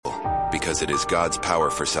because it is God's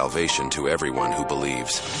power for salvation to everyone who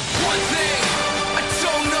believes. One thing, I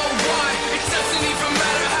don't know why. It doesn't even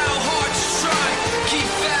matter how hard you try. Keep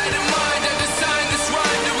that in mind. I designed this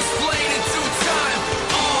rhyme to explain in due time.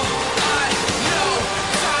 All I know,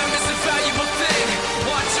 time is a valuable thing.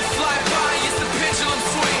 Watch it fly by as the pendulum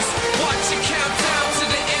swings. Watch it count down to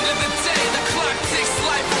the end of the day. The clock takes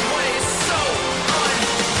life away. It's so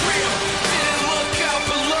unreal. Didn't look out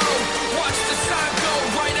below. Watch the time go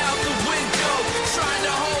right out the window. Trying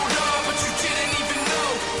to hold on, but you didn't even know.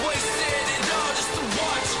 Wasted it all just to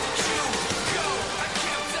watch you go. I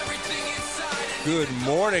kept everything inside. Good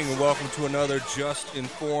morning and welcome to another Just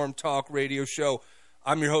Informed Talk radio show.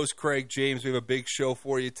 I'm your host, Craig James. We have a big show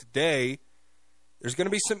for you today. There's going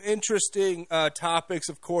to be some interesting topics.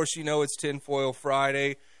 Of course, you know it's Tinfoil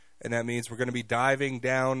Friday, and that means we're going to be diving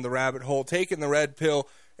down the rabbit hole, taking the red pill,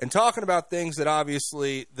 and talking about things that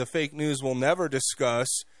obviously the fake news will never discuss,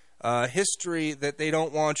 history that they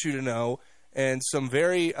don't want you to know, and some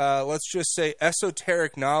very, let's just say,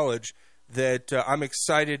 esoteric knowledge that I'm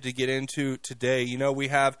excited to get into today. You know, we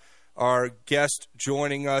have our guest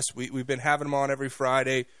joining us. We've been having him on every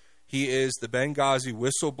Friday. He is the Benghazi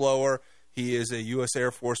whistleblower. He is a U.S. Air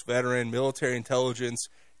Force veteran, military intelligence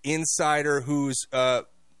insider who's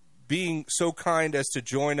being so kind as to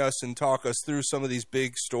join us and talk us through some of these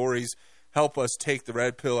big stories, help us take the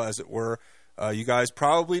red pill, as it were. You guys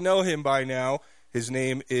probably know him by now. His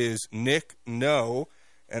name is Nick No,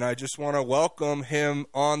 and I just want to welcome him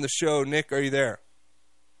on the show. Nick, are you there?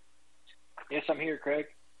 Yes, I'm here, Craig.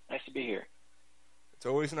 Nice to be here. It's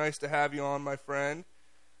always nice to have you on, my friend.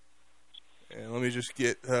 And let me just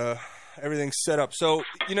get everything set up. So,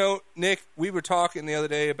 you know, Nick, we were talking the other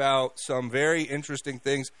day about some very interesting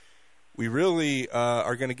things. We really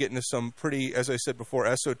are going to get into some pretty, as I said before,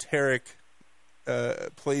 esoteric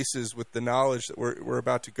places with the knowledge that we're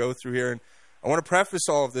about to go through here. And I want to preface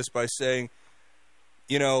all of this by saying,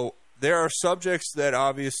 you know, there are subjects that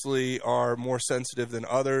obviously are more sensitive than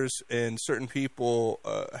others, and certain people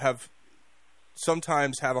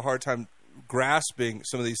sometimes have a hard time grasping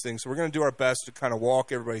some of these things. So we're going to do our best to kind of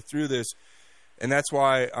walk everybody through this, and that's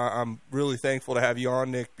why I'm really thankful to have you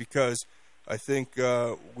on, Nick, because I think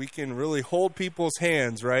we can really hold people's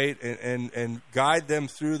hands, right, and guide them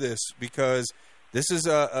through this, because this is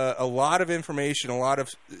a lot of information, a lot of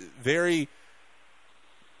very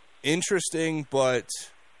interesting, but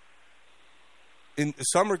in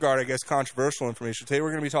some regard, I guess, controversial information. Today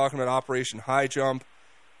we're going to be talking about Operation High Jump,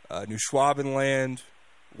 New Schwabenland,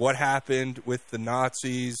 what happened with the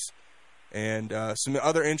Nazis, and some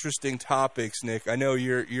other interesting topics. Nick, I know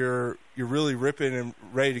you're really ripping and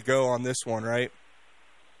ready to go on this one, right?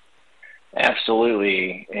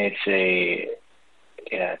 Absolutely. It's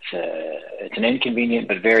an inconvenient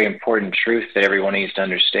but very important truth that everyone needs to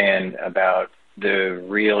understand about the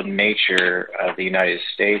real nature of the United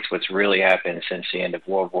States, what's really happened since the end of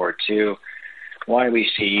World War II, why we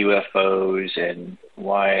see UFOs, and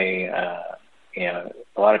why a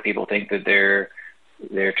lot of people think that they're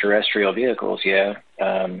terrestrial vehicles.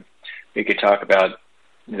 We could talk about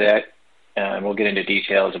that. We'll get into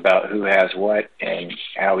details about who has what and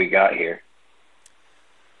how we got here.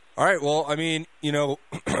 All right. Well, I mean, you know,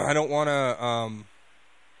 I don't want to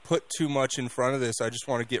put too much in front of this. I just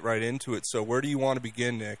want to get right into it. So where do you want to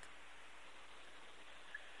begin, Nick?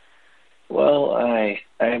 Well, I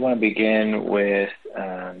want to begin with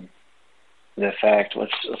the fact,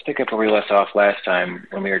 let's pick up where we left off last time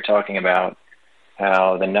when we were talking about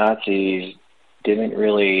how the Nazis didn't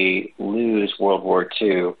really lose World War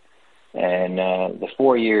II. And the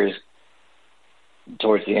 4 years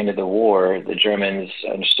towards the end of the war, the Germans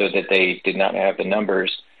understood that they did not have the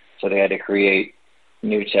numbers, so they had to create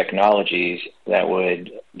new technologies that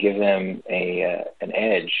would give them an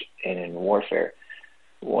edge in warfare.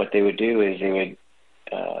 What they would do is they would,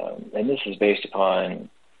 and this is based upon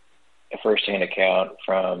a first-hand account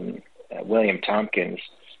from William Tompkins.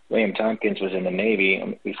 William Tompkins was in the Navy.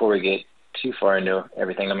 Before we get too far into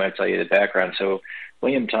everything, I'm going to tell you the background. So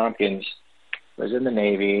William Tompkins was in the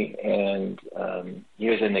Navy, and he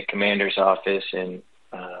was in the commander's office, and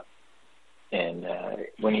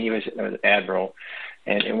when he was admiral,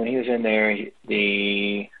 and when he was in there,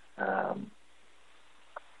 the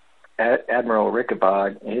Admiral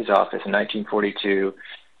Rickenbach, in his office in 1942,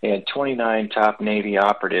 he had 29 top Navy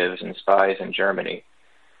operatives and spies in Germany.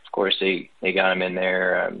 Of course, they got him in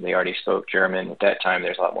there. They already spoke German. At that time,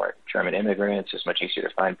 there's a lot more German immigrants. It's much easier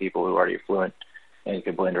to find people who are already fluent and you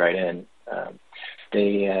could blend right in.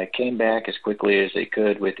 They came back as quickly as they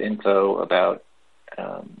could with info about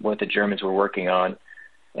what the Germans were working on,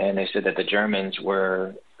 and they said that the Germans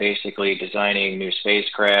were basically designing new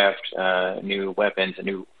spacecraft, new weapons, and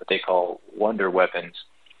new what they call wonder weapons.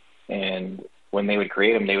 And when they would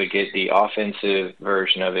create them, they would get the offensive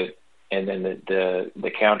version of it, and then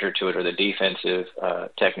the counter to it, or the defensive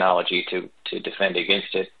technology to defend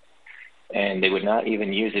against it. And they would not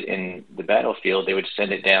even use it in the battlefield. They would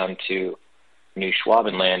send it down to New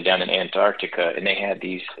Schwabenland down in Antarctica, and they had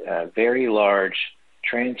these very large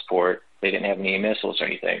transport. They didn't have any missiles or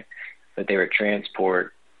anything, but they were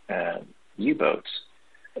transport U-boats,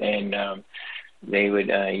 and they would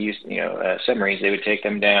use submarines. They would take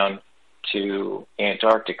them down to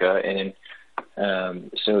Antarctica, and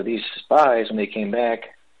so these spies, when they came back,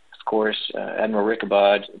 of course, Admiral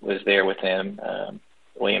Rickabaud was there with them,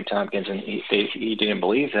 William Tompkins, and he didn't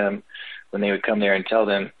believe them when they would come there and tell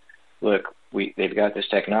them, look, they've got this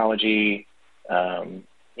technology,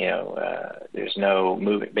 there's no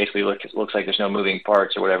moving, basically looks like there's no moving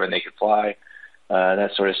parts or whatever, and they could fly,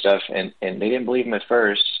 that sort of stuff, and they didn't believe them at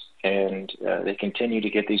first, and they continued to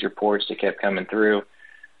get these reports that kept coming through,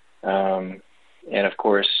 and of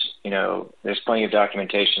course, there's plenty of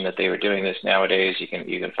documentation that they were doing this nowadays. You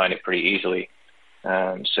can find it pretty easily.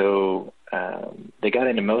 So they got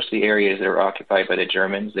into most of the areas that were occupied by the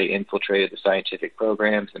Germans. They infiltrated the scientific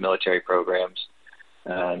programs, the military programs.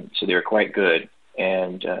 So they were quite good.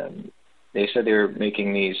 And they said they were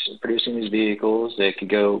producing these vehicles that could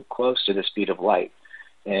go close to the speed of light.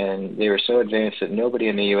 And they were so advanced that nobody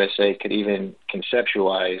in the USA could even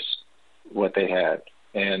conceptualize what they had.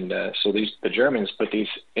 And so the Germans put these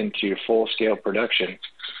into full-scale production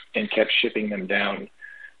and kept shipping them down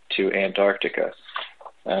to Antarctica.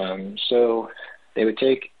 So they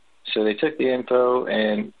took the info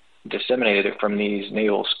and disseminated it from these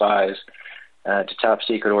naval spies to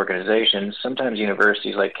top-secret organizations. Sometimes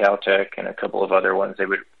universities like Caltech and a couple of other ones,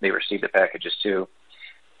 they received the packages too.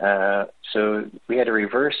 So we had to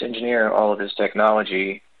reverse engineer all of this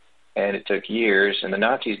technology, and it took years, and the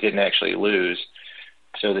Nazis didn't actually lose.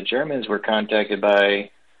 So the Germans were contacted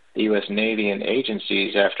by the U.S. Navy and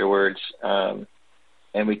agencies afterwards,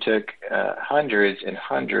 and we took hundreds and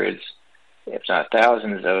hundreds, if not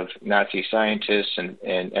thousands, of Nazi scientists and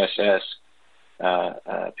SS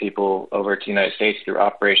people over to the United States through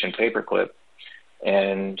Operation Paperclip.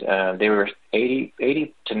 And they were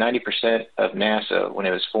 80 to 90% of NASA, when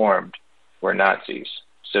it was formed, were Nazis.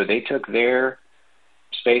 So they took their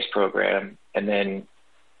space program and then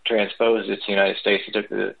transposed it to the United States. They took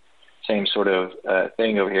the same sort of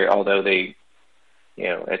thing over here, although they,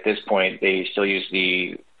 at this point, they still use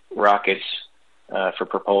the rockets for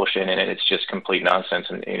propulsion, and it's just complete nonsense,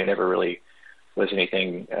 and it never really was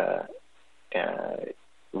anything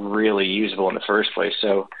really usable in the first place.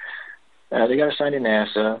 So they got assigned to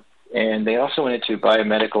NASA, and they also went into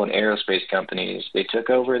biomedical and aerospace companies. They took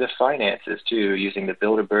over the finances, too, using the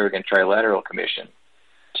Bilderberg and Trilateral Commission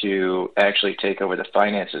to actually take over the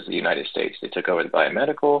finances of the United States. They took over the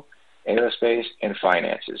biomedical, aerospace, and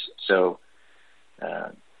finances. So,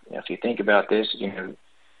 if you think about this,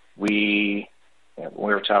 we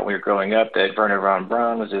were taught when we were growing up that Wernher von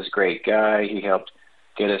Braun was this great guy. He helped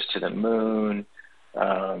get us to the moon,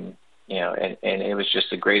 and it was just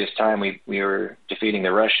the greatest time. We were defeating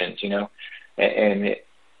the Russians, and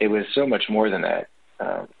it was so much more than that,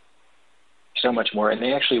 so much more. And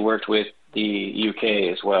they actually worked with the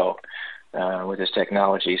UK as well with this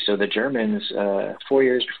technology. So the Germans, 4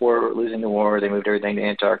 years before losing the war, they moved everything to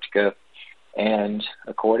Antarctica. And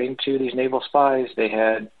according to these naval spies, they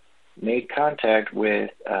had made contact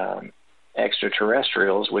with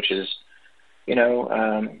extraterrestrials, which is,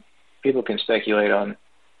 people can speculate on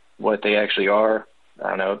what they actually are. I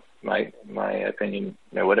don't know, my opinion,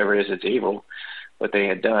 whatever it is, it's evil, what they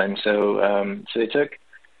had done. So they took,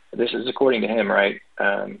 this is according to him, right?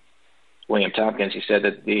 William Tompkins, he said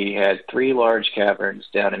that they had 3 large caverns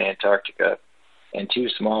down in Antarctica and 2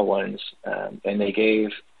 small ones, and the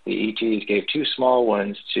ETs gave 2 small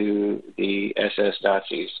ones to the SS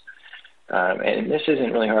Nazis. And this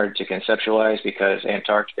isn't really hard to conceptualize because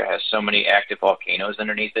Antarctica has so many active volcanoes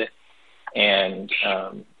underneath it, and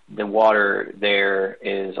the water there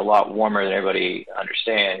is a lot warmer than everybody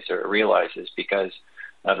understands or realizes because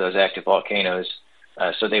of those active volcanoes.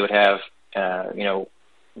 So they would have,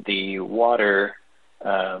 the water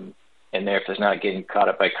in there, if it's not getting caught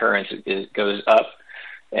up by currents, it goes up,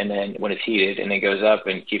 and then when it's heated, and it goes up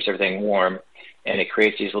and keeps everything warm, and it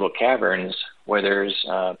creates these little caverns where there's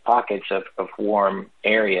pockets of warm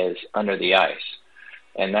areas under the ice,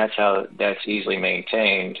 and that's how that's easily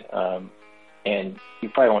maintained, and you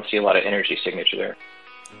probably won't see a lot of energy signature there.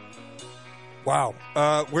 Wow.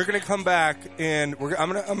 We're going to come back, and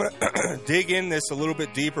I'm gonna dig in this a little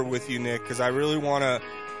bit deeper with you, Nick, because I really want to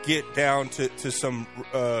get down to some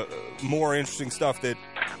more interesting stuff that,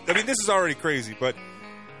 I mean, this is already crazy, but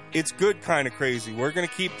it's good kind of crazy. We're going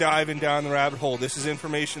to keep diving down the rabbit hole. This is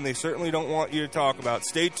information they certainly don't want you to talk about.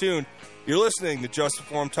 Stay tuned. You're listening to Just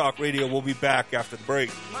Informed Talk Radio. We'll be back after the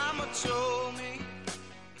break. Mama told me.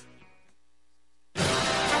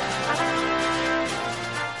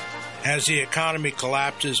 As the economy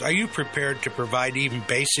collapses, are you prepared to provide even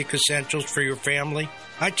basic essentials for your family?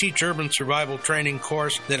 I teach urban survival training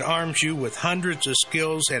course that arms you with hundreds of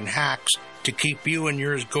skills and hacks to keep you and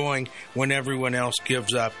yours going when everyone else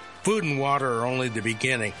gives up. Food and water are only the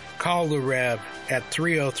beginning. Call the Rev at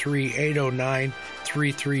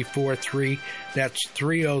 303-809-3343. That's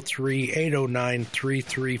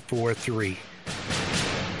 303-809-3343.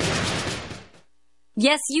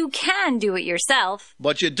 Yes, you can do it yourself.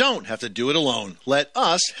 But you don't have to do it alone. Let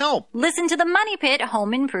us help. Listen to the Money Pit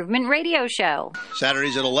Home Improvement Radio Show.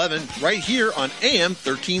 Saturdays at 11, right here on AM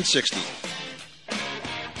 1360.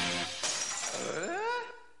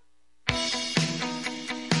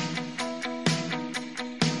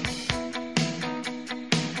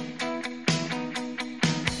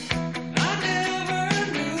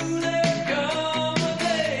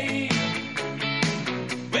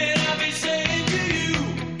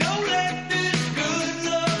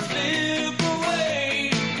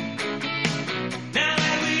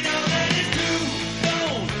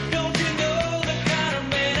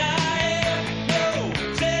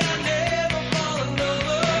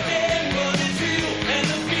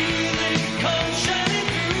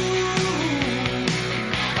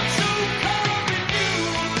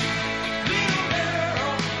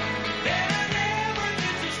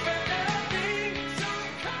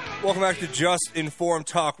 Welcome back to Just Informed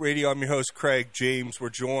Talk Radio. I'm your host, Craig James. We're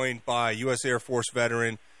joined by U.S. Air Force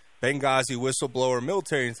veteran, Benghazi whistleblower,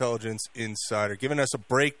 military intelligence insider, giving us a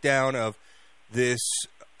breakdown of these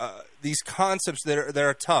concepts that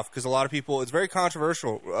are tough, because a lot of people, it's very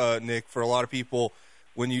controversial, Nick, for a lot of people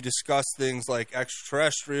when you discuss things like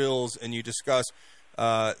extraterrestrials and you discuss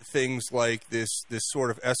things like this sort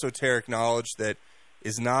of esoteric knowledge that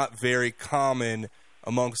is not very common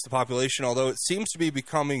amongst the population, although it seems to be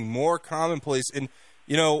becoming more commonplace. And,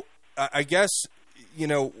 you know, I guess, you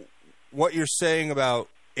know, what you're saying about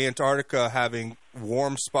Antarctica having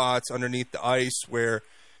warm spots underneath the ice where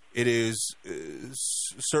it is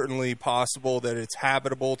certainly possible that it's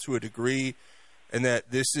habitable to a degree, and that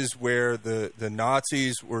this is where the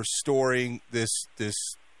Nazis were storing this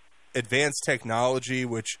advanced technology,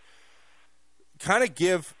 which kind of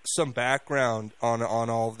give some background on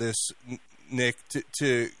all of this, Nick,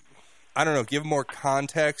 to I don't know, give more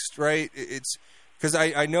context, right? It's because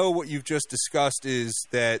I know what you've just discussed is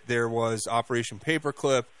that there was Operation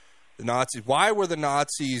Paperclip, the Nazis. Why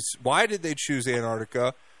did they choose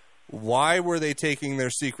Antarctica? Why were they taking their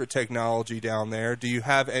secret technology down there? Do you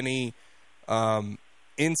have any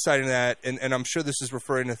insight in that? And I'm sure this is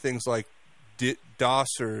referring to things like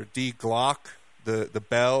DOS or D-Glock, the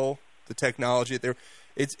Bell, the technology there.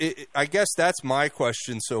 I guess that's my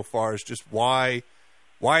question so far, is just why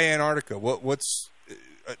Antarctica? What's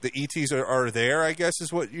the ETs are there, I guess,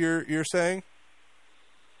 is what you're saying?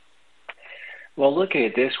 Well, look at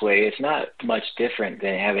it this way. It's not much different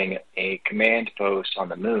than having a command post on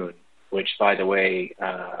the moon, which, by the way,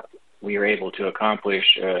 we were able to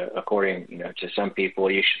accomplish according, to some people.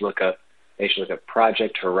 They should look up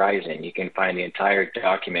Project Horizon. You can find the entire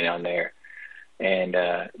document on there. And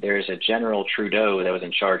there's a General Trudeau that was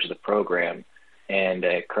in charge of the program, and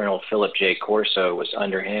Colonel Philip J. Corso was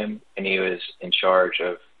under him, and he was in charge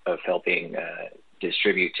of helping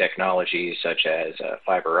distribute technologies such as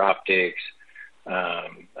fiber optics,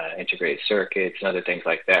 integrated circuits, and other things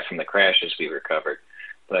like that from the crashes we recovered.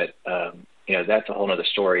 But, that's a whole other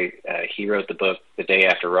story. He wrote the book The Day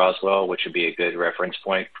After Roswell, which would be a good reference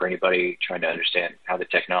point for anybody trying to understand how the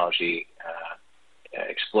technology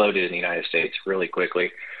exploded in the United States really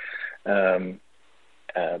quickly. But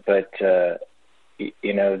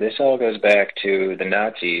this all goes back to the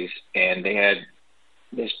Nazis, and they had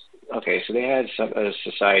this, so they had a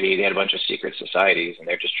society, they had a bunch of secret societies, and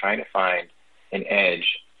they're just trying to find an edge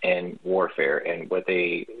in warfare. And what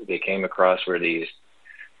they came across were this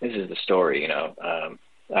is the story,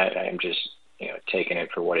 I'm just, taking it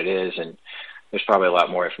for what it is, and there's probably a lot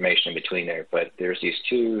more information in between there, but there's these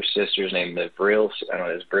two sisters named the Brill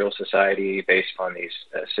Society, based upon these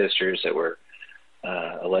sisters that were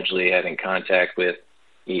allegedly having contact with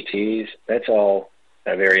ETs. That's all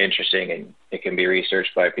very interesting, and it can be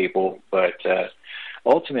researched by people. But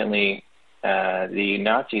ultimately, the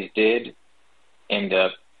Nazis did end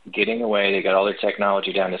up getting away. They got all their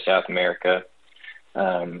technology down to South America.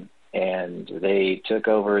 and they took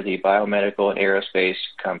over the biomedical and aerospace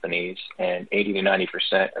companies, and 80 to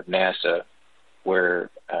 90% of NASA were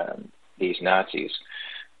these Nazis.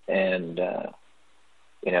 And,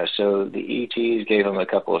 so the ETs gave them a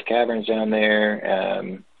couple of caverns down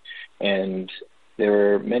there, and there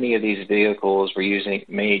were many of these vehicles were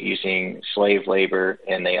made using slave labor,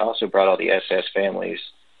 and they also brought all the SS families,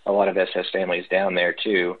 a lot of SS families down there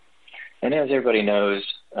too. And as everybody knows,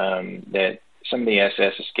 that some of the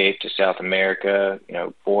SS escaped to South America,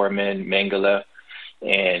 Bormann, Mengele,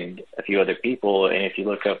 and a few other people. And if you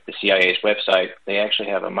look up the CIA's website, they actually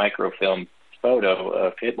have a microfilm photo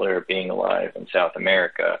of Hitler being alive in South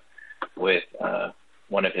America with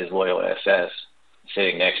one of his loyal SS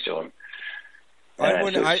sitting next to him. I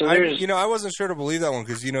wasn't sure to believe that one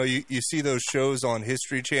because, you see those shows on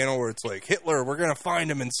History Channel where it's like, Hitler, we're going to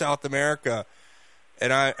find him in South America.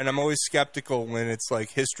 And I'm always skeptical when it's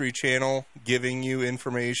like History Channel giving you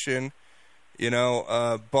information,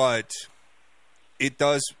 but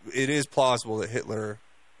it is plausible that Hitler,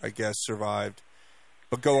 I guess, survived.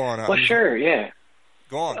 But go on. Well, sure, yeah.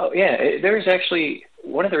 Go on. Oh, yeah. There was actually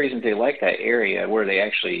one of the reasons they like that area where they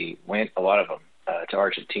actually went, a lot of them, to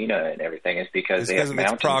Argentina and everything, is because they have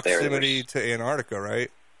mountains there. It's proximity to Antarctica,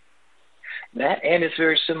 right? That, and it's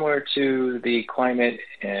very similar to the climate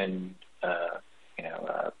and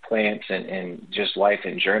plants and just life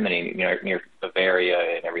in Germany, near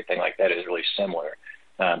Bavaria and everything like that is really similar.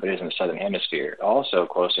 But it is in the southern hemisphere. Also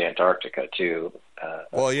close to Antarctica, too.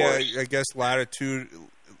 I guess latitude,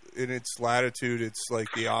 in its latitude, it's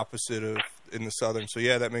like the opposite of in the southern. So,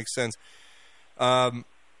 yeah, that makes sense.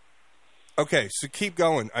 Okay, so keep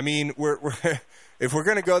going. I mean, we're if we're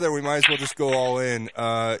going to go there, we might as well just go all in.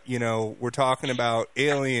 We're talking about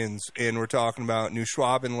aliens, and we're talking about New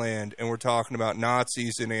Schwabenland, and we're talking about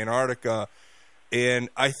Nazis in Antarctica. And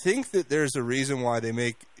I think that there's a reason why they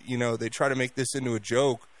try to make this into a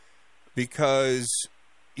joke, because,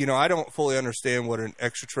 I don't fully understand what an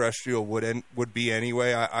extraterrestrial would be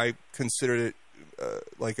anyway. I consider it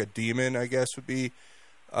like a demon, I guess, would be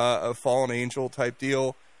a fallen angel type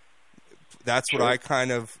deal. That's what I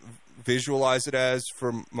kind of visualize it as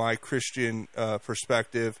from my Christian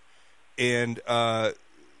perspective. And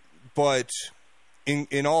but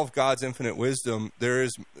in all of God's infinite wisdom, there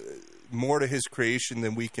is more to his creation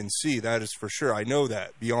than we can see. That is for sure. I know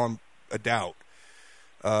that beyond a doubt,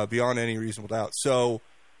 beyond any reasonable doubt. So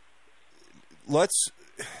I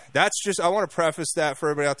want to preface that for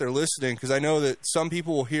everybody out there listening, because I know that some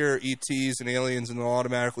people will hear ETs and aliens and they'll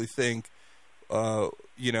automatically think, that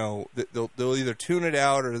they'll either tune it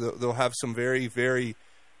out or they'll have some very, very,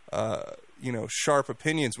 sharp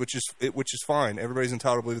opinions, which is fine. Everybody's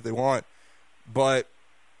entitled to believe what they want. But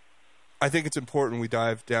I think it's important we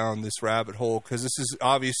dive down this rabbit hole, because this is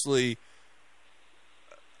obviously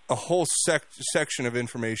a whole section of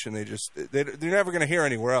information they're never going to hear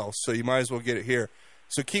anywhere else. So you might as well get it here.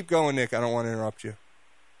 So keep going, Nick. I don't want to interrupt you.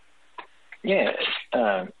 Yeah,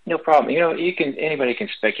 no problem. Anybody can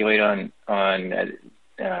speculate on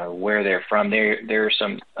where they're from. There are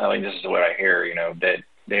some. This is what I hear. That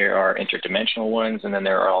there are interdimensional ones, and then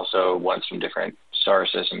there are also ones from different star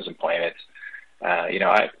systems and planets.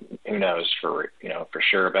 Who knows for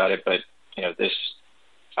sure about it, but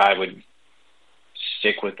I would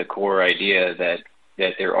stick with the core idea that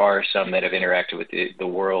there are some that have interacted with the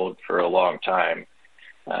world for a long time,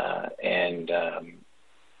 and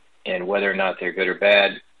whether or not they're good or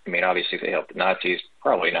bad. I mean, obviously, if they help the Nazis,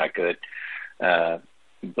 probably not good.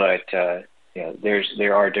 But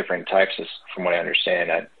there are different types from what I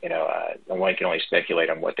understand. One can only speculate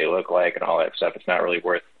on what they look like and all that stuff. It's not really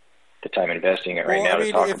worth the time investing it now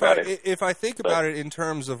to talk about it. If I think about it in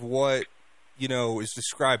terms of what is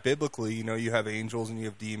described biblically, you have angels and you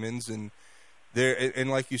have demons, and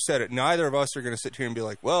like you said, neither of us are going to sit here and be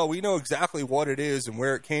like, well, we know exactly what it is and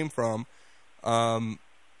where it came from.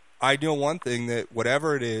 I know one thing, that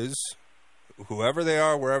whatever it is, whoever they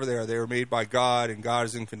are, wherever they were made by God, and God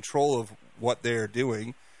is in control of what they are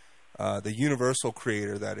doing. The universal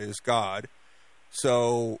creator, that is God.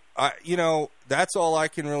 So that's all I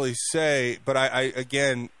can really say. But I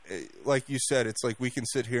again, like you said, it's like we can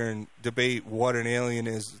sit here and debate what an alien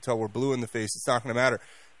is until we're blue in the face. It's not going to matter.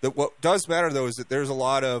 What does matter, though, is that there's a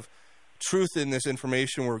lot of truth in this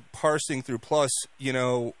information we're parsing through. Plus,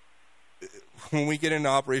 when we get into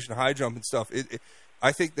Operation High Jump and stuff,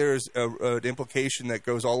 I think there's an implication that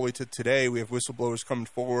goes all the way to today. We have whistleblowers coming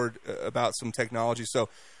forward about some technology. So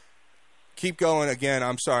keep going. Again,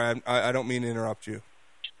 I'm sorry. I don't mean to interrupt you.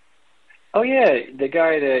 Oh, yeah. The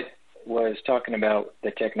guy that was talking about the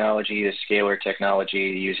technology, the scalar technology,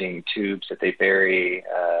 using tubes that they bury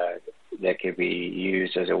that could be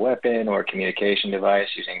used as a weapon or communication device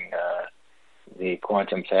using the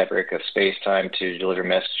quantum fabric of space-time to deliver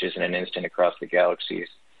messages in an instant across the galaxies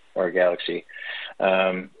or a galaxy.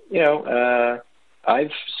 I've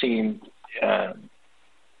seen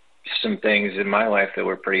some things in my life that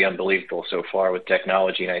were pretty unbelievable so far with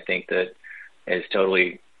technology, and I think that is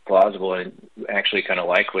totally plausible and actually kind of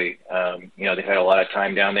likely. They've had a lot of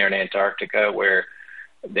time down there in Antarctica where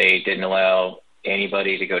they didn't allow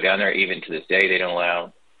anybody to go down there. Even to this day, they don't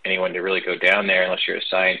allow anyone to really go down there unless you're a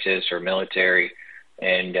scientist or military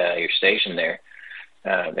and you're stationed there.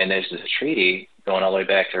 And there's this treaty going all the way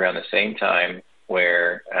back to around the same time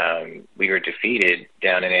where we were defeated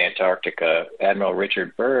down in Antarctica. Admiral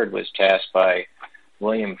Richard Byrd was tasked by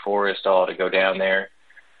William Forrestal to go down there,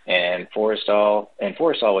 and Forrestal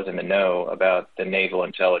was in the know about the naval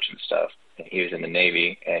intelligence stuff. He was in the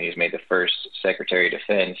Navy, and he was made the first Secretary of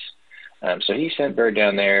Defense. So he sent Byrd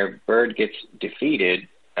down there. Byrd gets defeated.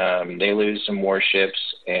 They lose some warships,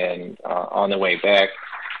 and on the way back,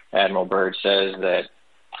 Admiral Byrd says that,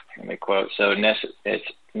 let me quote, "So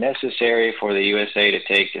it's necessary for the USA to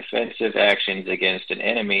take defensive actions against an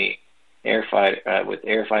enemy with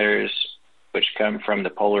air fighters which come from the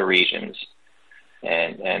polar regions."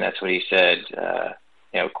 And that's what he said,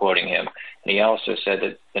 quoting him. And he also said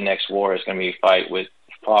that the next war is going to be fought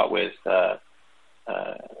with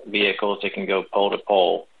vehicles that can go pole to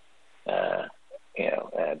pole,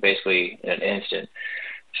 basically in an instant.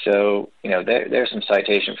 So, there's some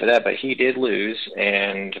citation for that, but he did lose,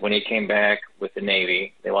 and when he came back with the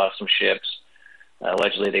Navy, they lost some ships.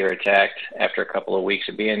 Allegedly, they were attacked after a couple of weeks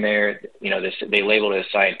of being there. They labeled it a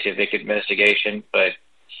scientific investigation, but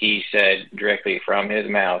he said directly from his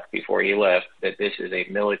mouth before he left that this is a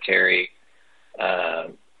military,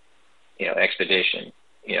 expedition,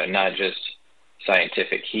 not just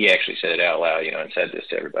scientific. He actually said it out loud, and said this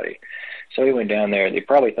to everybody. So he went down there. They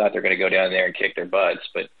probably thought they were going to go down there and kick their butts,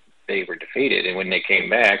 but they were defeated. And when they came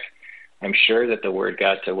back, I'm sure that the word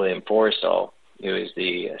got to William Forrestal, who was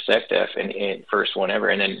the SecDef and first one ever.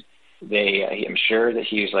 And then I'm sure that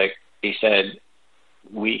he said,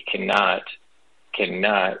 we cannot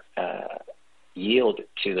yield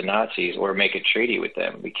to the Nazis or make a treaty with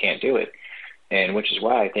them. We can't do it. And which is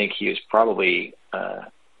why I think he was probably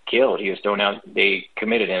killed. He was thrown out. They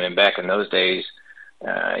committed him. And back in those days,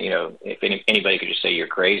 if anybody could just say you're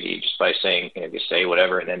crazy just by saying, just say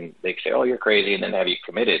whatever, and then they could say, oh, you're crazy, and then have you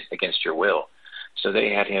committed against your will. So they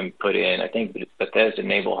had him put in, I think, Bethesda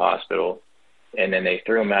Naval Hospital, and then they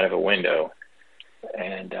threw him out of a window.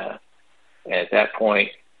 And at that point,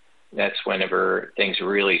 that's whenever things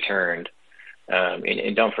really turned.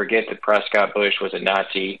 And don't forget that Prescott Bush was a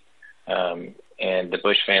Nazi, and the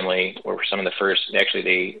Bush family were some of the first.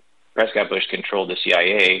 Actually, Prescott Bush controlled the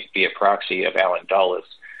CIA via proxy of Allen Dulles,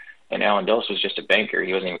 and Allen Dulles was just a banker.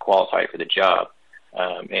 He wasn't even qualified for the job.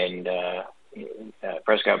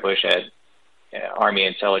 Prescott Bush had Army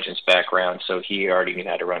intelligence background, so he already knew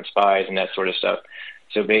how to run spies and that sort of stuff.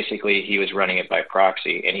 So basically, he was running it by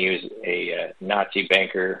proxy, and he was a Nazi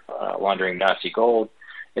banker laundering Nazi gold.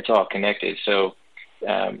 It's all connected. So,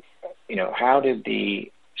 how did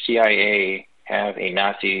the CIA have a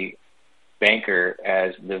Nazi banker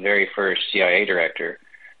as the very first CIA director?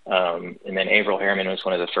 And then Averell Harriman was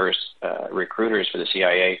one of the first recruiters for the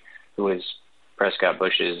CIA, who was Prescott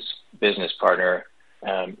Bush's business partner.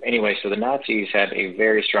 Anyway, so the Nazis had a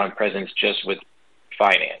very strong presence just with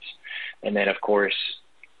finance. And then, of course,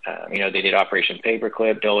 they did Operation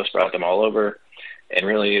Paperclip. Dulles brought them all over. And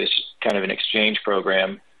really it was kind of an exchange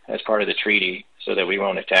program as part of the treaty so that we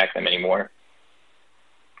won't attack them anymore.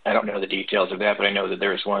 I don't know the details of that, but I know that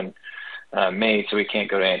there was one made so we can't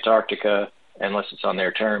go to Antarctica unless it's on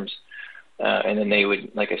their terms. And then they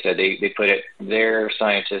would, like I said, they put their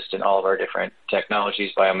scientists in all of our different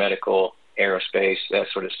technologies, biomedical, aerospace, that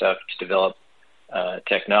sort of stuff, to develop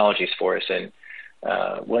technologies for us. And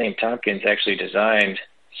William Tompkins actually designed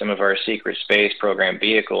some of our secret space program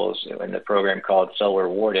vehicles in the program called Solar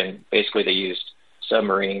Warden. Basically, they used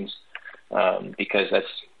submarines because that's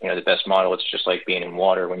the best model. It's just like being in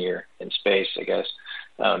water when you're in space, I guess.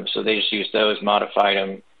 So they just used those, modified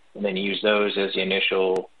them, and then used those as the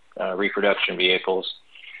initial reproduction vehicles.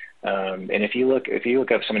 And if you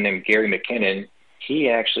look up someone named Gary McKinnon, he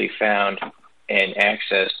actually found and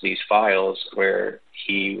accessed these files where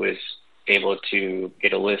he was able to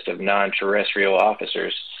get a list of non-terrestrial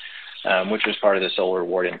officers, which was part of the Solar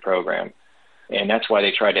Warden program. And that's why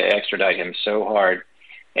they tried to extradite him so hard.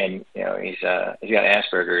 And he's got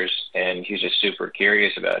Asperger's, and he's just super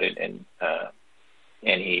curious about it. And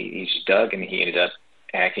he just dug, and he ended up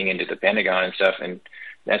hacking into the Pentagon and stuff. And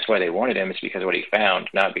that's why they wanted him. It's because of what he found,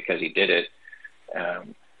 not because he did it.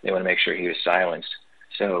 They want to make sure he was silenced.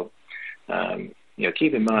 So,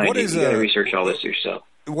 keep in mind, you got to research all this yourself.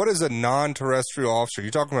 What is a non-terrestrial officer?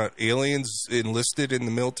 You're talking about aliens enlisted in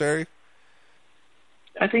the military?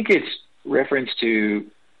 I think it's reference to...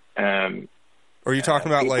 or are you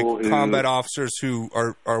talking about like combat officers who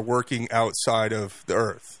are working outside of the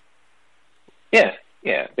Earth? Yeah.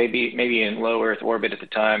 Maybe in low Earth orbit at the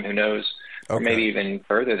time, who knows? Okay. Or maybe even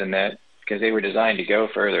further than that, because they were designed to go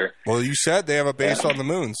further. Well, you said they have a base on the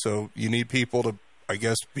moon, so you need people to, I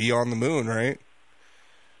guess, be on the moon, right?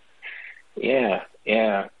 Yeah,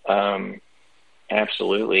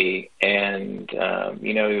 absolutely. And,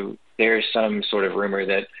 there's some sort of rumor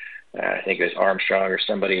that I think it was Armstrong or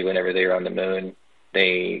somebody, whenever they were on the moon,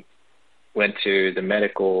 they went to the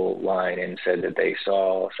medical line and said that they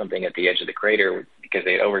saw something at the edge of the crater because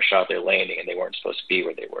they overshot their landing and they weren't supposed to be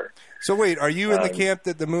where they were. So wait, are you in the camp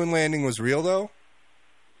that the moon landing was real, though?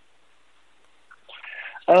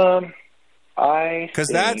 Because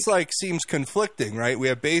that's seems conflicting, right? We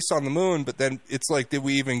have base on the moon, but then it's like, did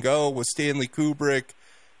we even go? Was Stanley Kubrick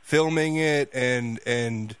filming it, and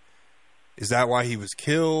is that why he was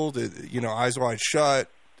killed? Eyes Wide Shut,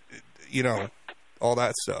 all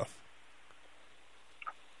that stuff.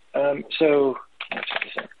 All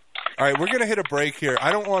right, we're going to hit a break here.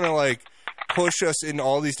 I don't want to push us in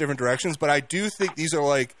all these different directions, but I do think these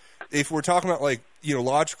are if we're talking about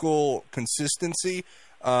logical consistency,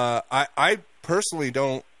 I personally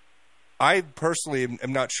am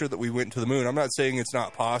not sure that we went to the moon. I'm not saying it's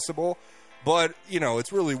not possible, but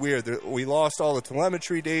it's really weird. We lost all the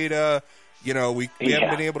telemetry data. We haven't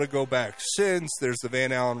been able to go back since. There's the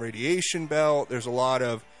Van Allen radiation belt. There's a lot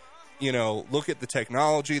of, look at the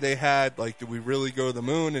technology they had. Did we really go to the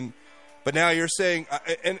moon? But now you're saying,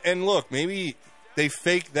 and look, maybe they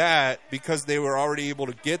faked that because they were already able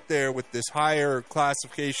to get there with this higher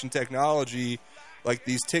classification technology, like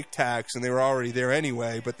these Tic Tacs, and they were already there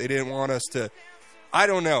anyway, but they didn't want us to. I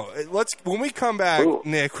don't know. When we come back,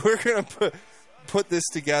 Nick, we're going to put this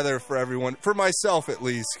together for everyone, for myself at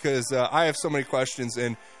least, because I have so many questions,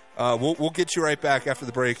 and we'll get you right back after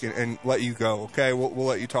the break and let you go, okay? We'll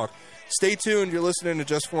let you talk. Stay tuned. You're listening to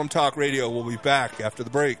Just Informed Talk Radio. We'll be back after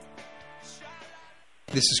the break.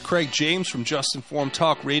 This is Craig James from Just Informed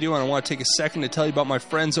Talk Radio, and I want to take a second to tell you about my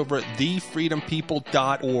friends over at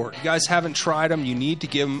thefreedompeople.org. If you guys haven't tried them, you need to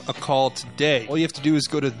give them a call today. All you have to do is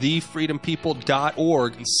go to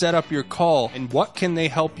thefreedompeople.org and set up your call. And what can they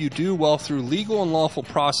help you do? Well, through legal and lawful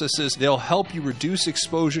processes, they'll help you reduce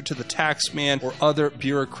exposure to the tax man or other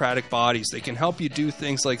bureaucratic bodies. They can help you do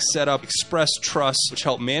things like set up express trusts, which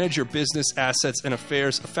help manage your business assets and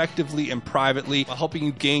affairs effectively and privately, while helping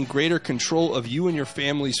you gain greater control of you and your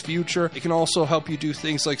family's future. It can also help you do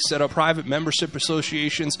things like set up private membership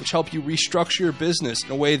associations, which help you restructure your business in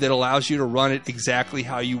a way that allows you to run it exactly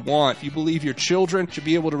how you want. If you believe your children should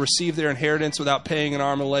be able to receive their inheritance without paying an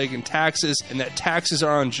arm and a leg in taxes, and that taxes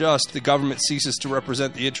are unjust, the government ceases to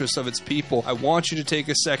represent the interests of its people, I want you to take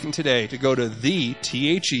a second today to go to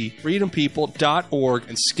freedompeople.org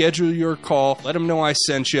and schedule your call. Let them know I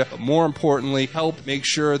sent you, but more importantly, help make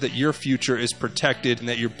sure that your future is protected and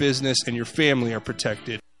that your business and your family are protected.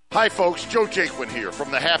 Hi folks, Joe Jaquin here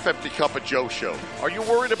from the Half Empty Cup of Joe show. Are you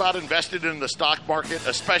worried about investing in the stock market,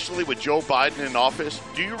 especially with Joe Biden in office?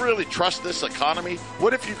 Do you really trust this economy?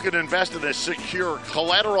 What if you could invest in a secure,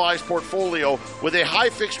 collateralized portfolio with a high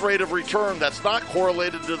fixed rate of return that's not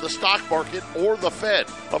correlated to the stock market or the Fed?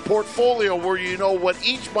 A portfolio where you know what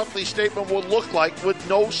each monthly statement will look like with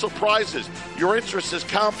no surprises. Your interest is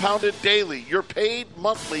compounded daily, you're paid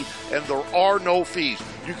monthly, and there are no fees.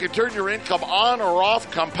 You can turn your income on or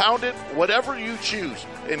off, compound it, whatever you choose.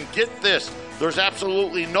 And get this, there's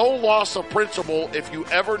absolutely no loss of principal if you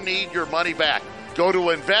ever need your money back. Go to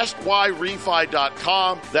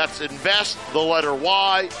investyrefi.com. That's invest, the letter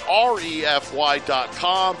Y,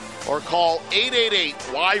 REFY.com, or call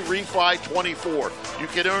 888-YREFI24. You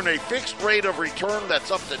can earn a fixed rate of return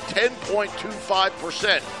that's up to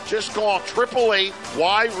 10.25%. Just call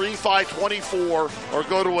 888-YREFI24 or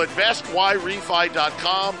go to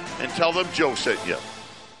investyrefi.com and tell them Joe sent you.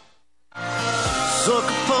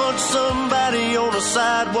 Sucker punch somebody on a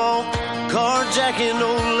sidewalk, carjacking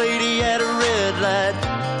old lady at a red light,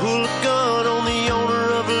 pull a gun on the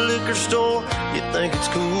owner of a liquor store. You think it's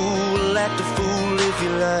cool, act a fool if you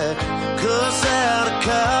like, cuss out a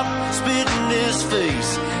cop, spit in his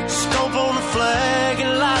face, stomp on the flag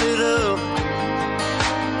and light it up.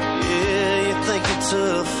 Yeah, you think you're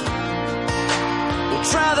tough, well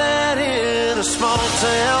try that in a small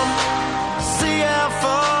town, see how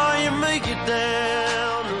far you make it down.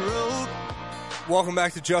 Welcome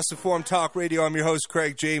back to Just Informed Talk Radio. I'm your host,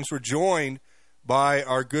 Craig James. We're joined by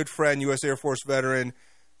our good friend, U.S. Air Force veteran,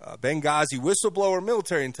 Benghazi whistleblower,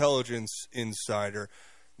 military intelligence insider,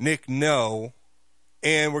 Nick No.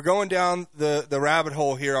 And we're going down the rabbit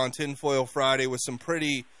hole here on Tinfoil Friday with some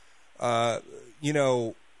pretty, this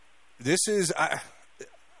is, I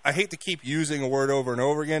hate to keep using a word over and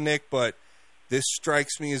over again, Nick, but this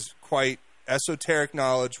strikes me as quite esoteric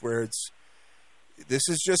knowledge where this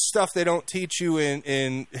is just stuff they don't teach you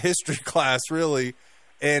in history class, really,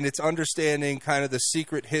 and it's understanding kind of the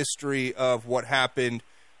secret history of what happened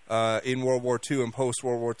in World War II and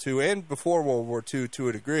post-World War II and before World War II to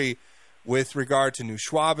a degree with regard to New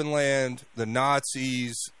Schwabenland, the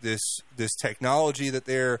Nazis, this technology that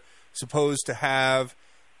they're supposed to have,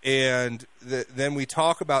 and then we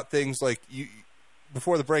talk about things like,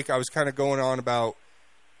 before the break I was kind of going on about,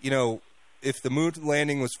 if the moon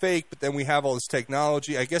landing was fake, but then we have all this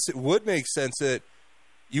technology, I guess it would make sense that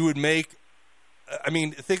you would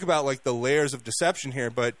think about like the layers of deception here,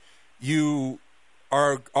 but you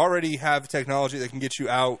already have technology that can get you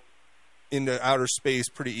out into outer space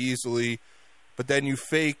pretty easily, but then you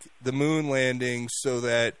fake the moon landing so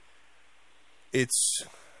that it's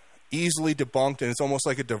easily debunked and it's almost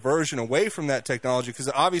like a diversion away from that technology, because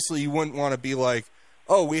obviously you wouldn't want to be like,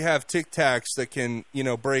 oh, we have Tic Tacs that can,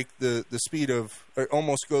 break the speed of, or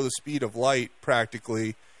almost go the speed of light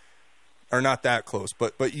practically, or not that close,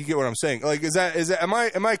 but you get what I'm saying. Like, is that am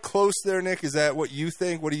I close there, Nick? Is that what you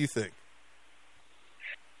think? What do you think?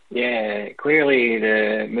 Yeah, clearly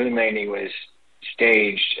the moon landing was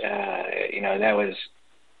staged.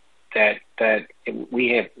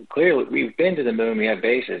 We've been to the moon, we have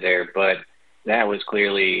bases there, but that was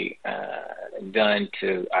clearly done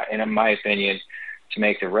to, in my opinion, to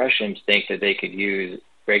make the Russians think that they could use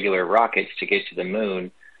regular rockets to get to the moon,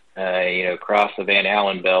 cross the Van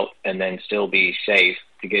Allen belt and then still be safe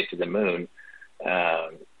to get to the moon,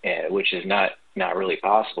 which is not really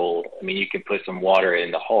possible. I mean, you can put some water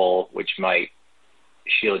in the hull, which might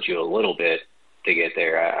shield you a little bit to get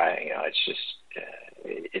there. It's just,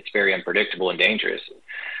 it's very unpredictable and dangerous.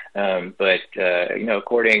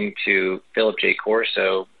 According to Philip J.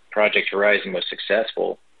 Corso, Project Horizon was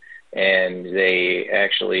successful, and they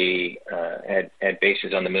actually had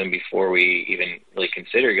bases on the moon before we even really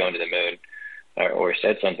considered going to the moon or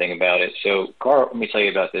said something about it. So, Carl, let me tell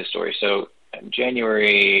you about this story. So,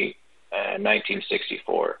 January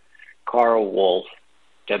 1964, Carl Wolfe,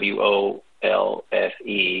 WOLFE,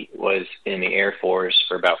 was in the Air Force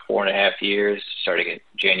for about 4.5 years, starting in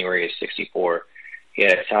January of 64. He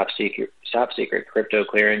had a top secret crypto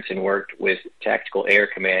clearance and worked with Tactical Air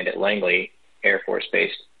Command at Langley Air Force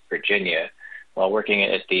Base, Virginia. While working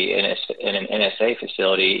at in an NSA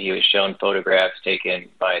facility, he was shown photographs taken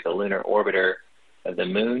by the lunar orbiter of the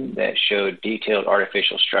moon that showed detailed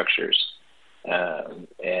artificial structures.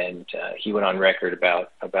 He went on record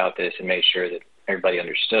about this and made sure that everybody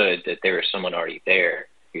understood that there was someone already there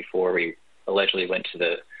before we allegedly went to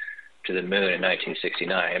the moon in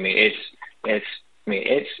 1969. I mean, it's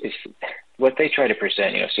what they try to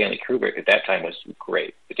present. Stanley Kubrick at that time was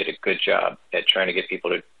great. He did a good job at trying to get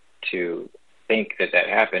people to think that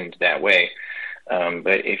happened that way.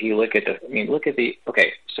 But if you look at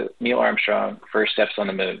so Neil Armstrong first steps on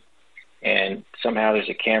the moon, and somehow there's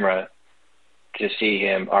a camera to see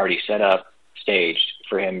him already set up, staged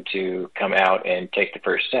for him to come out and take the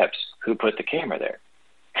first steps. Who put the camera there?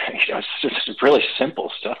 It's just really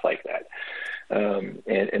simple stuff like that. And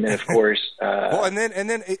then of course, and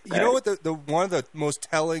then you know what the one of the most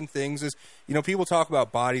telling things is, people talk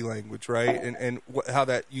about body language, right? And how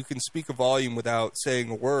that you can speak a volume without saying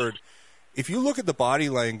a word. If you look at the body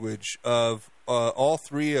language of all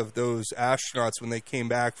three of those astronauts when they came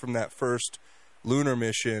back from that first lunar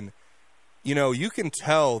mission, you can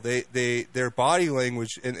tell their body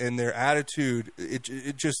language and their attitude.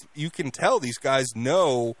 It just, you can tell these guys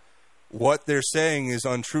know what they're saying is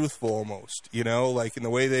untruthful almost, like in the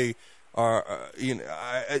way they are,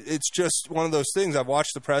 it's just one of those things. I've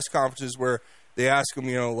watched the press conferences where they ask them,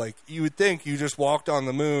 like, you would think you just walked on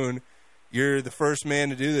the moon, you're the first man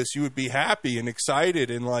to do this, you would be happy and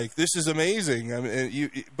excited and like, this is amazing. I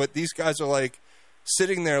mean, but these guys are like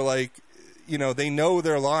sitting there like, they know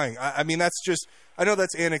they're lying. I mean, that's just, I know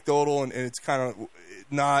that's anecdotal and it's kind of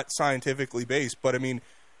not scientifically based, but I mean,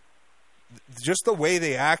 just the way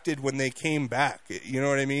they acted when they came back, you know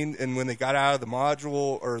what I mean? And when they got out of the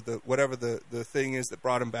module or whatever the thing is that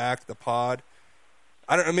brought them back, the pod.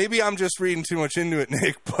 I don't know. Maybe I'm just reading too much into it,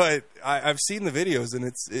 Nick, but I've seen the videos and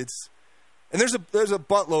it's and there's a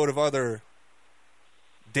buttload of other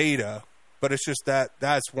data, but it's just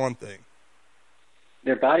that's one thing.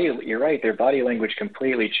 their body, you're right, their body language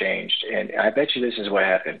completely changed. And I bet you this is what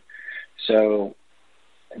happened. So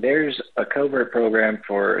there's a covert program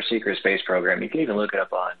for a secret space program. You can even look it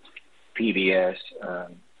up on PBS,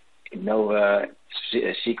 NOVA,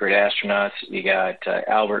 secret astronauts. You got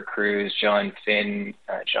Albert Cruz, John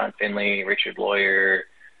Finley, Richard Lawyer,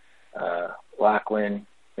 Lachlan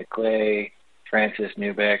McClay, Francis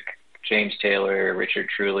Newbeck, James Taylor, Richard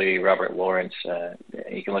Truly, Robert Lawrence.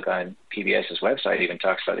 You can look on PBS's website. It even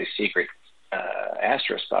talks about these secret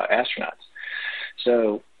astronauts.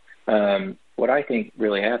 So what I think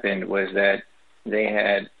really happened was that they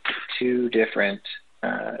had two different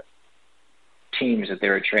teams that they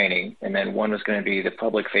were training, and then one was going to be the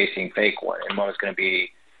public-facing fake one, and one was going to be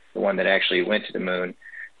the one that actually went to the moon.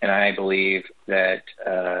 And I believe that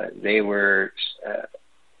they were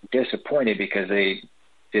disappointed because they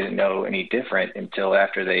didn't know any different until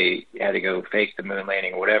after they had to go fake the moon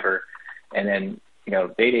landing or whatever. And then,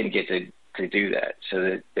 they didn't get to do that. So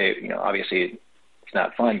that they, obviously it's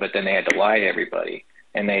not fun, but then they had to lie to everybody,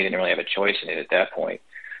 and they didn't really have a choice in it at that point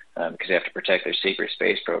because they have to protect their secret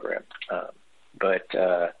space program. But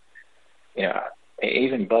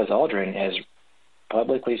even Buzz Aldrin has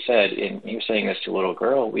publicly said, and he was saying this to a little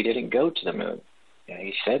girl, we didn't go to the moon.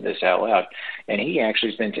 He said this out loud. And he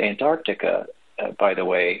actually has been to Antarctica, by the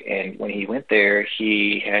way. And when he went there,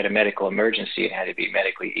 he had a medical emergency and had to be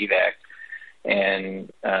medically evac.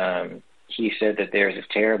 And he said that there's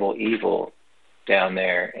a terrible evil down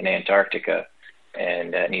there in Antarctica,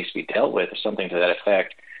 and that needs to be dealt with, or something to that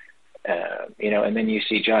effect. And then you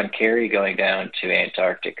see John Kerry going down to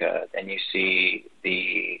Antarctica, and you see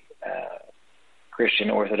the Christian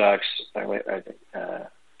Orthodox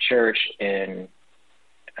church in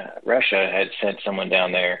Russia had sent someone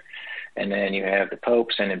down there, and then you have the Pope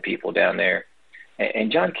sending people down there.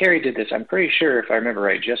 And John Kerry did this, I'm pretty sure, if I remember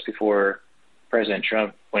right, just before President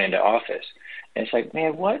Trump went into office. And it's like,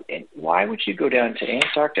 man, what? Why would you go down to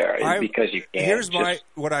Antarctica? Because you can. Here's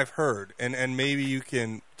what I've heard, and maybe you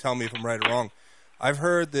can tell me if I'm right or wrong. I've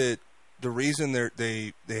heard that the reason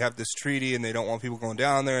they have this treaty and they don't want people going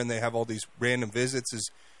down there and they have all these random visits is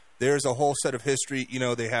there's a whole set of history.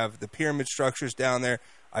 They have the pyramid structures down there.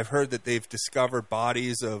 I've heard that they've discovered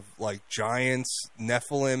bodies of like giants.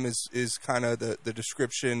 Nephilim is kind of the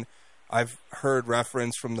description. I've heard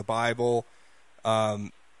reference from the Bible.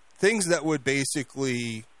 Things that would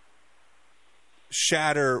basically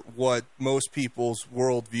shatter what most people's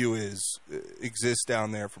worldview exists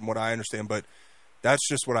down there, from what I understand. But that's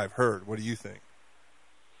just what I've heard. What do you think?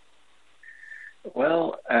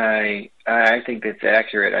 Well, I think that's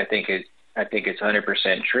accurate. I think it's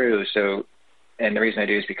 100% true. So, and the reason I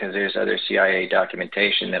do is because there's other CIA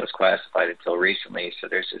documentation that was classified until recently. So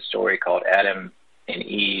there's a story called Adam and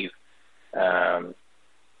Eve,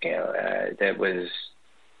 that was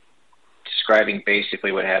describing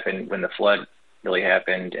basically what happened when the flood really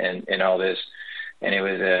happened and all this. And it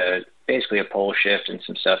was basically a pole shift, and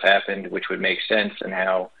some stuff happened, which would make sense in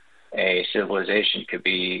how a civilization could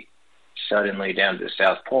be suddenly down to the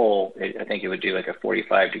South Pole. I think it would do like a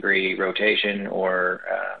 45-degree rotation, or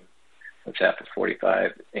what's that for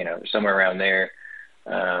 45, somewhere around there.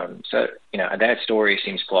 So, that story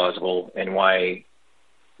seems plausible, and why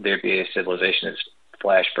there'd be a civilization that's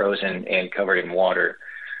flash frozen and covered in water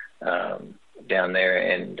down there.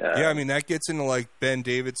 And that gets into like Ben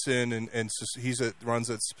Davidson, and runs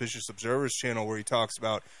that Suspicious Observers channel, where he talks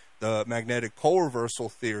about the magnetic pole reversal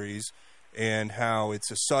theories and how it's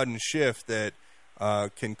a sudden shift that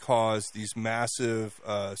can cause these massive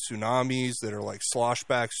tsunamis that are like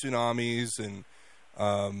sloshback tsunamis, and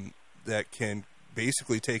that can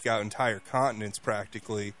basically take out entire continents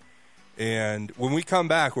practically. And when we come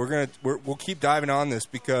back, we'll keep diving on this,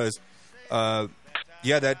 because that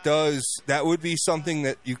would be something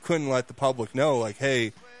that you couldn't let the public know. Like,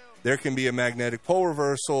 hey, there can be a magnetic pole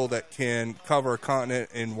reversal that can cover a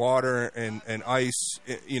continent in water and ice,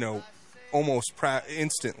 almost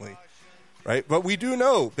instantly, right? But we do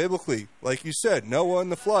know biblically, like you said, Noah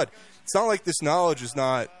and the flood. It's not like this knowledge is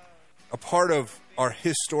not a part of our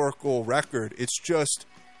historical record. It's just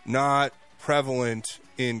not prevalent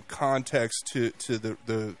in context to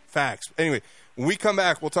the facts. Anyway, when we come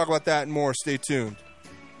back, we'll talk about that and more. Stay tuned.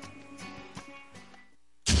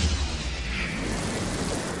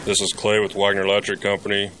 This is Clay with Wagner Electric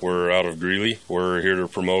Company. We're out of Greeley. We're here to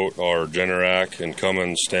promote our Generac and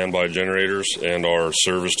Cummins standby generators and our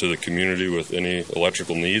service to the community with any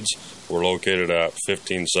electrical needs. We're located at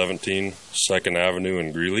 1517 2nd Avenue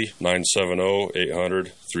in Greeley,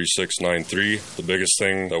 970-800-3693. The biggest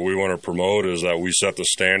thing that we want to promote is that we set the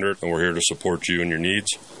standard, and we're here to support you and your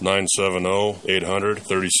needs.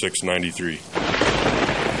 970-800-3693.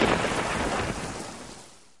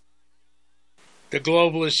 The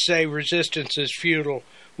globalists say resistance is futile.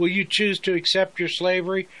 Will you choose to accept your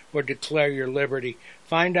slavery or declare your liberty?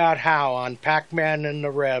 Find out how on Pac-Man and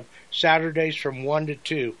the Rev, Saturdays from 1 to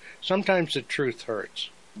 2. Sometimes the truth hurts.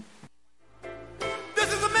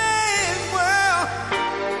 This is a man's world.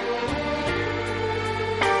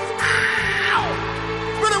 Ow!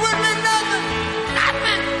 But it wouldn't mean nothing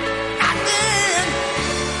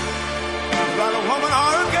about a woman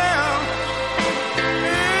or a girl.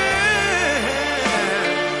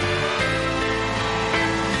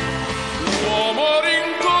 L'uomo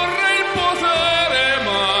rincorre il potere,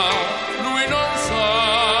 ma lui non sa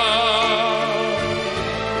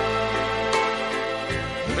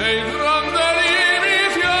nei grandi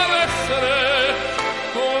limiti ad essere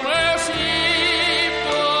come si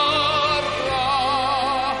parla,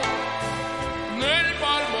 nel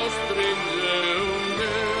palmo stringe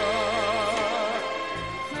un'idea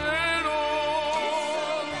che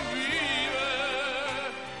non vive.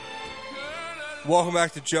 Welcome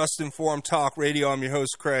back to Just Informed Talk Radio. I'm your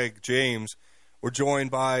host, Craig James. We're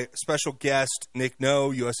joined by special guest Nick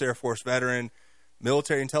No, U.S. Air Force veteran,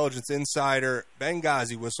 military intelligence insider,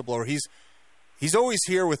 Benghazi whistleblower. He's always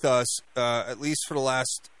here with us, at least for the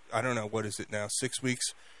last, I don't know, what is it now, 6 weeks,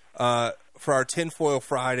 for our Tinfoil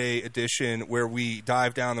Friday edition where we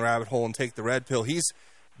dive down the rabbit hole and take the red pill. He's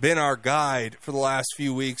been our guide for the last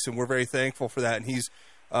few weeks, and we're very thankful for that. And he's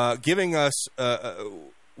giving us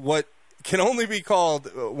what can only be called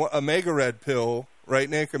a mega red pill, right,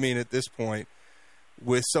 Nick? I mean, at this point,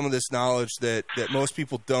 with some of this knowledge that most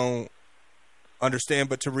people don't understand.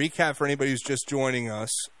 But to recap for anybody who's just joining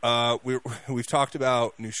us, we've talked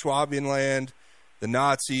about New Schwabenland, the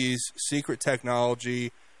Nazis, secret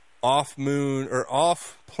technology, off-moon or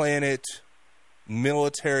off-planet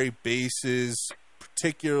military bases,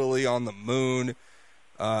 particularly on the moon,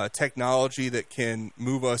 technology that can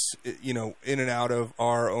move us, in and out of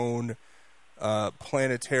our own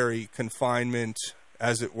planetary confinement,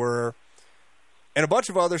 as it were, and a bunch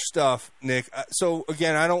of other stuff, Nick. So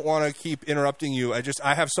again, I don't want to keep interrupting you.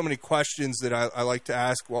 I have so many questions that I like to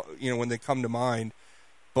ask, when they come to mind.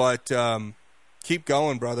 But keep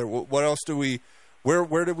going, brother. What else do we? Where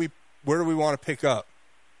do we want to pick up?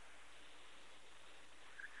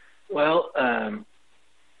 Well,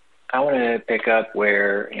 I want to pick up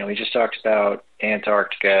where, we just talked about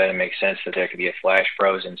Antarctica, and it makes sense that there could be a flash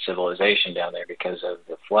frozen civilization down there because of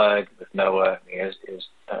the flood with Noah.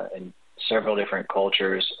 And several different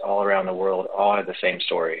cultures all around the world all have the same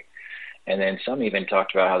story. And then some even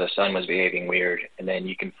talked about how the sun was behaving weird. And then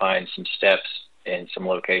you can find some steps in some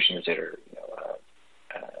locations that are,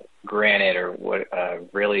 granite or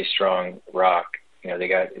really strong rock. They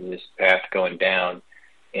got this path going down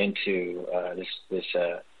into this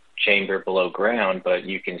chamber below ground, but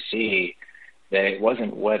you can see that it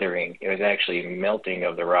wasn't weathering. It was actually melting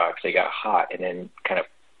of the rocks. They got hot and then kind of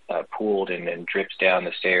pooled and then drips down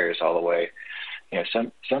the stairs all the way.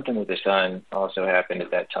 Something with the sun also happened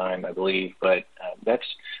at that time, I believe, but that's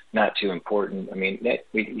not too important. I mean,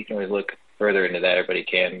 you can always look further into that. Everybody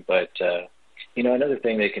can. But, another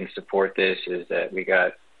thing that can support this is that we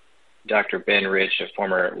got Dr. Ben Rich, a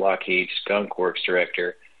former Lockheed Skunk Works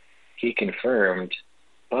director. He confirmed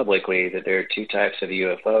publicly that there are two types of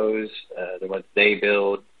UFOs, the ones they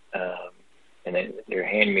build, and then they're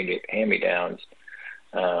hand-me-downs.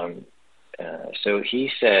 So he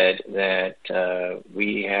said that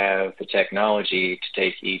we have the technology to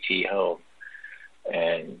take ET home,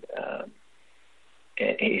 and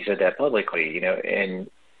he said that publicly, and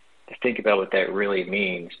to think about what that really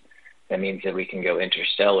means. That means that we can go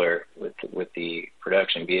interstellar with the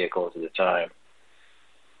production vehicles at the time.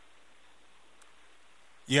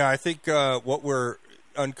 Yeah, I think what we're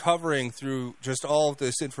uncovering through just all of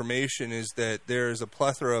this information is that there is a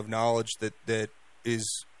plethora of knowledge that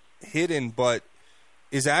is hidden, but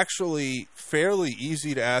is actually fairly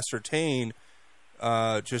easy to ascertain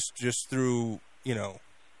just through,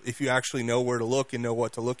 if you actually know where to look and know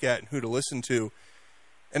what to look at and who to listen to.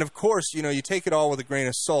 And of course, you take it all with a grain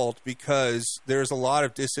of salt because there's a lot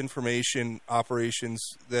of disinformation operations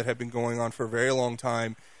that have been going on for a very long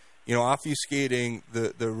time. Obfuscating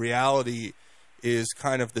the reality is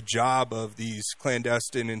kind of the job of these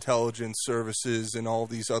clandestine intelligence services and all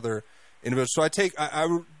these other individuals. So I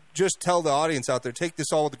would just tell the audience out there, take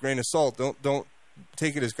this all with a grain of salt. Don't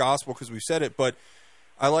take it as gospel because we said it. But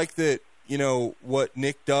I like that, what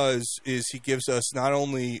Nick does is he gives us not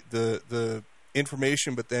only the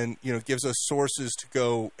information, but then, gives us sources to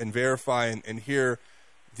go and verify and hear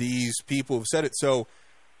these people who've said it. So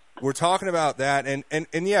we're talking about that, and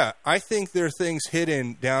yeah, I think there are things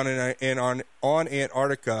hidden down on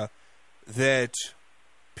Antarctica that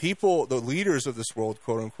people, the leaders of this world,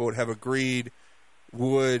 quote unquote, have agreed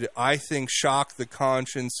would, I think, shock the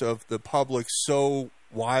conscience of the public so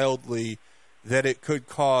wildly that it could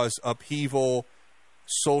cause upheaval,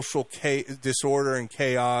 social disorder and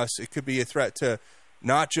chaos. It could be a threat to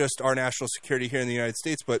not just our national security here in the United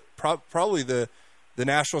States, but probably the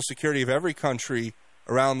national security of every country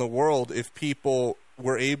around the world if people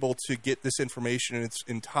were able to get this information in its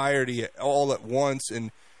entirety all at once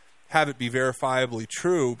and have it be verifiably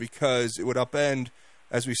true, because it would upend,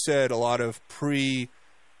 as we said, a lot of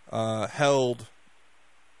held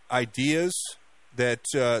ideas that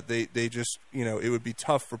they just, it would be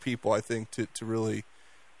tough for people, I think, to really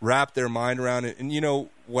wrap their mind around it. And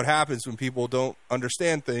what happens when people don't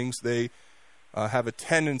understand things, they have a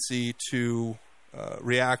tendency to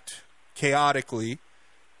react chaotically,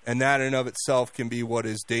 and that in and of itself can be what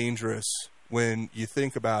is dangerous when you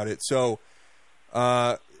think about it. So,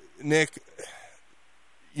 Nick,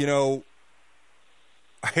 I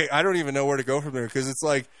don't even know where to go from there, because it's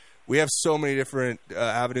like we have so many different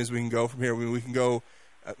avenues we can go from here. We can go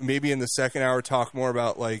maybe in the second hour talk more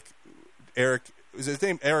about like Eric. Is his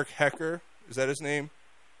name Eric Hecker? Is that his name?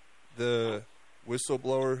 The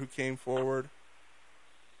whistleblower who came forward?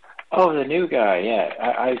 Oh, the new guy. Yeah,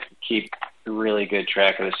 I keep really good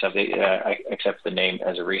track of this stuff. Except the name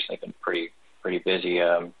as of recently been pretty busy.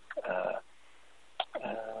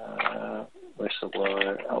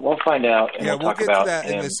 Whistleblower. We'll find out. And we'll talk get about to that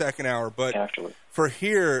him in the second hour. But afterwards. For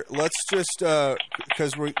here, let's just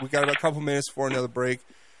because we got about a couple minutes for another break.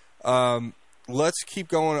 Let's keep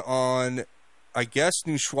going on. I guess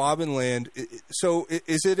New Schwabenland. So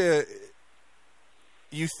is it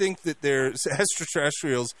you think that there's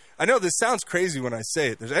extraterrestrials? I know this sounds crazy when I say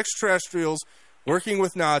it. There's extraterrestrials working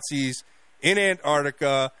with Nazis in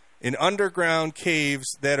Antarctica in underground caves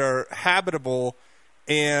that are habitable,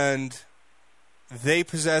 and they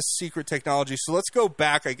possess secret technology. So let's go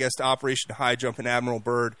back, I guess, to Operation High Jump and Admiral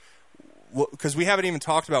Byrd, because we haven't even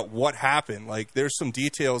talked about what happened. Like, there's some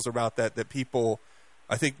details about that people,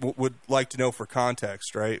 I think, would like to know for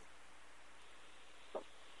context, right?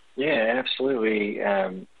 Yeah, absolutely.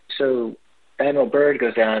 So Admiral Byrd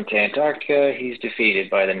goes down to Antarctica. He's defeated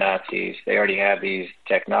by the Nazis. They already have these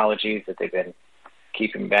technologies that they've been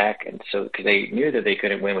keeping back, and so because they knew that they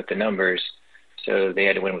couldn't win with the numbers, so they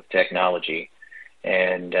had to win with technology,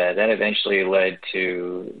 and that eventually led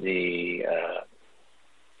to the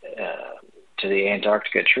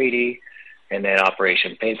Antarctica Treaty, and then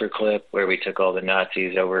Operation Paperclip, where we took all the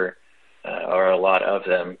Nazis over, or a lot of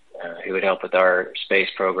them, who would help with our space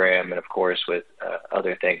program, and of course with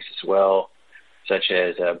other things as well, such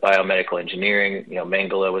as biomedical engineering.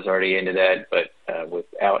 Mengele was already into that, but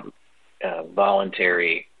without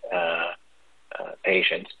voluntary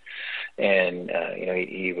patients. And,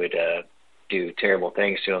 he would do terrible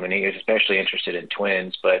things to them, and he was especially interested in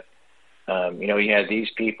twins. But, he had these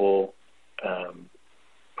people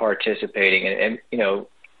participating and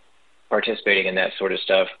participating in that sort of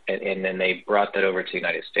stuff, and then they brought that over to the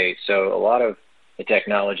United States. So a lot of the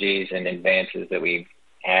technologies and advances that we've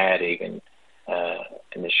had, even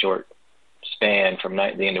in the short span from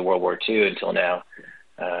the end of World War II until now,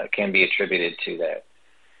 can be attributed to that.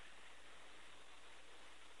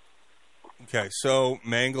 Okay, so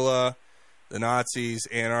Mengele, the Nazis,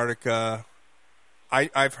 Antarctica.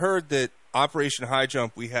 I've heard that Operation High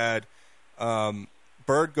Jump, we had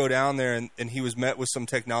Byrd go down there, and he was met with some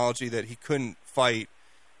technology that he couldn't fight,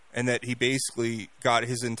 and that he basically got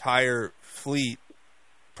his entire fleet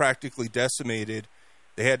practically decimated.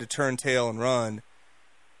 They had to turn tail and run,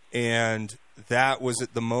 and that was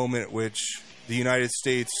at the moment at which the United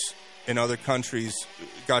States and other countries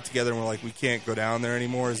got together and were like, we can't go down there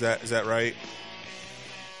anymore. Is that right?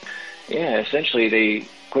 Yeah, essentially they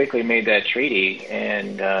quickly made that treaty,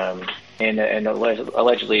 and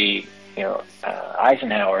allegedly,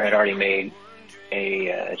 Eisenhower had already made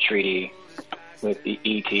a treaty with the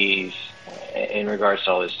ETs in regards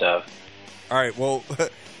to all this stuff. All right, well,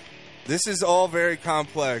 this is all very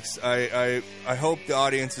complex. I hope the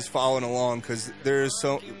audience is following along, because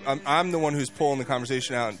I'm the one who's pulling the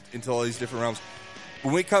conversation out into all these different realms.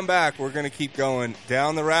 When we come back, we're going to keep going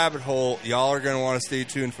down the rabbit hole. Y'all are going to want to stay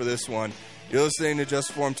tuned for this one. You're listening to Just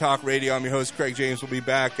Informed Talk Radio. I'm your host, Craig James. We'll be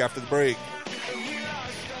back after the break.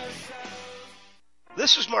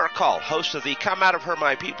 This is Mark Call, host of the Come Out of Her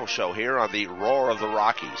My People show here on the Roar of the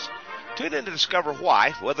Rockies. Tune in to discover why,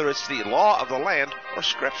 whether it's the law of the land or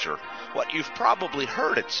Scripture, what you've probably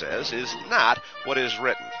heard it says is not what is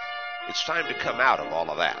written. It's time to come out of all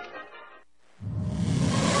of that.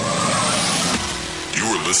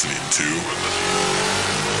 You're listening to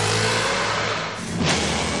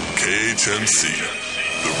KHNC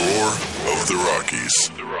The Roar of the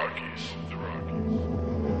Rockies.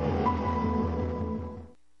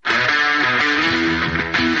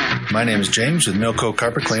 My name is James with Milco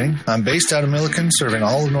Carpet Cleaning. I'm based out of Milliken, serving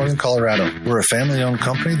all of northern Colorado. We're a family-owned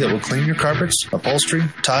company that will clean your carpets, upholstery,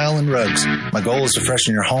 tile, and rugs. My goal is to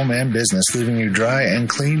freshen your home and business, leaving you dry and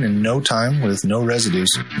clean in no time with no residues.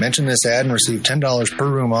 Mention this ad and receive $10 per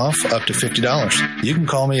room off, up to $50. You can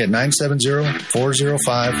call me at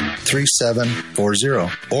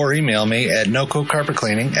 970-405-3740 or email me at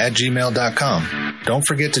nococarpetcleaning@gmail.com. Don't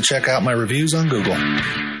forget to check out my reviews on Google.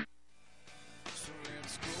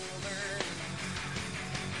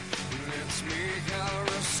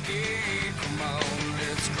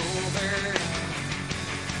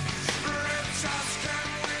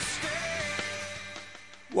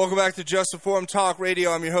 Welcome back to Just Informed Talk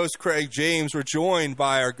Radio. I'm your host, Craig James. We're joined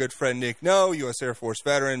by our good friend Nick No, U.S. Air Force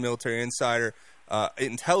veteran, military insider,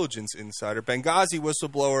 intelligence insider, Benghazi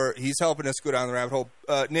whistleblower. He's helping us go down the rabbit hole.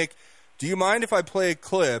 Nick, do you mind if I play a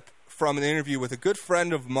clip from an interview with a good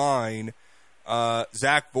friend of mine,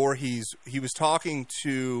 Zach Voorhees? He was talking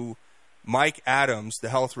to Mike Adams, the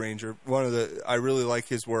health ranger. I really like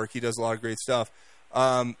his work. He does a lot of great stuff.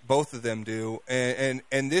 Both of them do.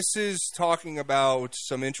 And this is talking about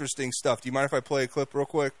some interesting stuff. Do you mind if I play a clip real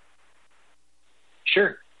quick?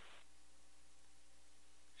 Sure.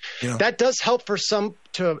 Yeah. That does help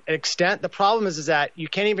to an extent. The problem is that you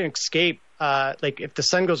can't even escape, like if the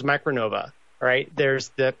sun goes micronova, right?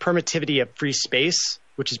 There's the permittivity of free space,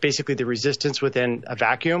 which is basically the resistance within a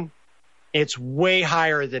vacuum. It's way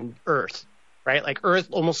higher than Earth, right? Like Earth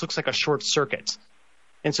almost looks like a short circuit.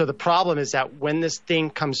 And so the problem is that when this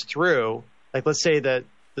thing comes through, like let's say the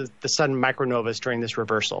sun micronovas during this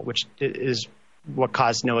reversal, which is what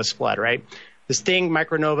caused Noah's flood, right? This thing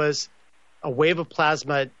micronovas, a wave of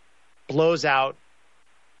plasma blows out.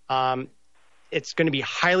 It's going to be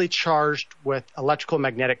highly charged with electrical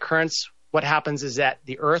magnetic currents. What happens is that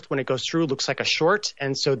the Earth, when it goes through, looks like a short,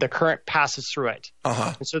 and so the current passes through it.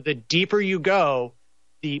 Uh-huh. And so the deeper you go,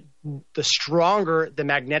 the stronger the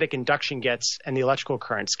magnetic induction gets and the electrical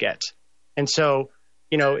currents get. And so,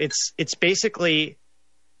 it's basically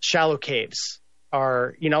shallow caves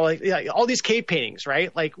are, like all these cave paintings,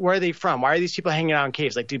 right? Like, where are they from? Why are these people hanging out in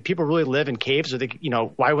caves? Like, do people really live in caves? Or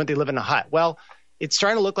why wouldn't they live in a hut? Well, it's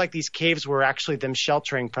starting to look like these caves were actually them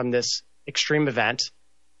sheltering from this extreme event,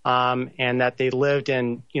 and that they lived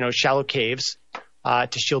in, shallow caves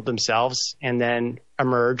to shield themselves, and then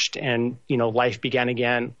emerged, and life began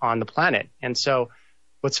again on the planet. And so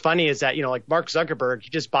what's funny is that like Mark Zuckerberg, he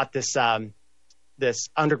just bought this this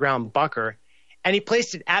underground bunker, and he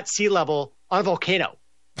placed it at sea level on a volcano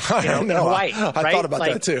in Hawaii. I right? thought about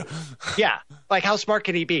that too. Yeah, like how smart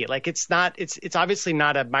can he be? Like it's obviously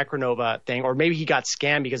not a micronova thing, or maybe he got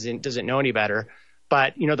scammed because he doesn't know any better.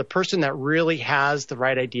 But the person that really has the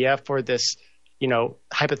right idea for this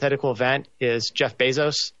hypothetical event is Jeff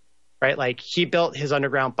Bezos, right? Like he built his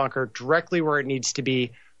underground bunker directly where it needs to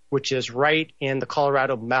be, which is right in the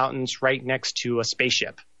Colorado mountains, right next to a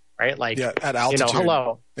spaceship, right? Like, at altitude.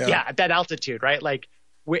 At that altitude, right? Like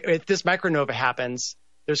if this micronova happens,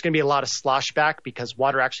 there's going to be a lot of sloshback because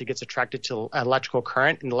water actually gets attracted to electrical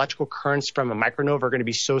current, and the electrical currents from a micronova are going to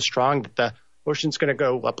be so strong that the ocean's going to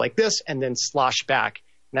go up like this and then slosh back.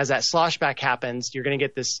 And as that slosh back happens, you're going to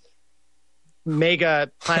get this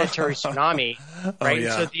mega planetary tsunami, right? Oh,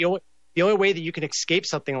 yeah. So the only way that you can escape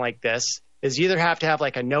something like this is you either have to have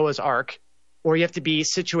like a Noah's Ark, or you have to be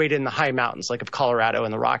situated in the high mountains, like of Colorado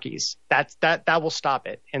and the Rockies. That will stop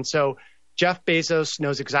it. And so Jeff Bezos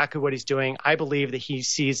knows exactly what he's doing. I believe that he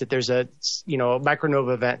sees that there's a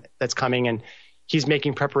micronova event that's coming, and he's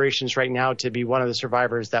making preparations right now to be one of the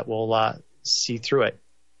survivors that will see through it.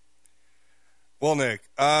 Well, Nick,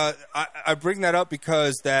 I bring that up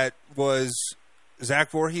because that was Zach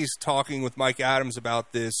Voorhees talking with Mike Adams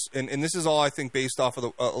about this, and this is all, I think, based off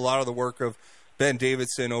of a lot of the work of Ben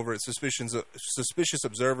Davidson over at Suspicious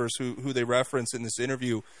Observers, who they reference in this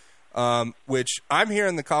interview, which I'm here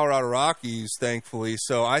in the Colorado Rockies, thankfully,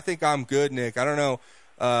 so I think I'm good, Nick. I don't know.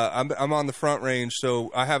 I'm on the Front Range,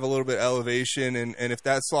 so I have a little bit of elevation, and if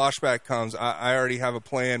that sloshback comes, I already have a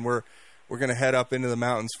plan. We're going to head up into the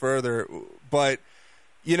mountains further. But,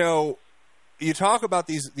 you talk about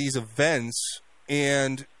these events,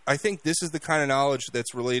 and I think this is the kind of knowledge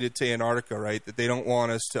that's related to Antarctica, right, that they don't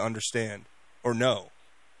want us to understand or know.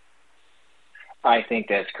 I think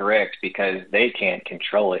that's correct, because they can't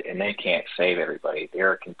control it and they can't save everybody.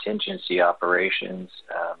 There are contingency operations.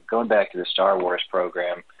 Going back to the Star Wars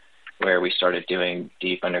program, where we started doing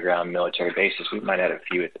deep underground military bases, we might have had a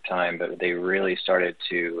few at the time, but they really started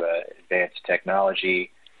to advance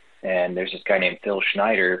technology And there's this guy named Phil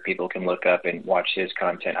Schneider. People can look up and watch his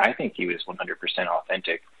content. I think he was 100%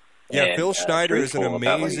 authentic. Yeah, and, Phil Schneider is an truthful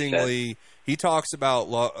about what amazingly. He talks about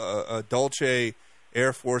Dulce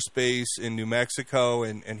Air Force Base in New Mexico,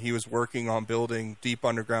 and he was working on building deep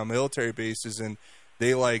underground military bases, and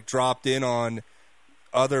they like dropped in on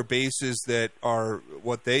other bases that are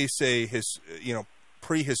what they say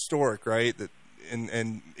prehistoric, right? That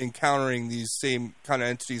and encountering these same kind of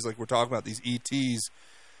entities like we're talking about, these ETs.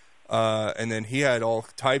 And then he had all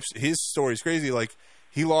types. His story's crazy. Like,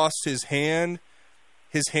 he lost his hand.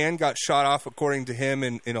 His hand got shot off, according to him,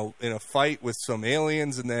 in a fight with some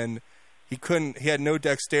aliens, and then he had no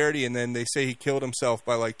dexterity, and then they say he killed himself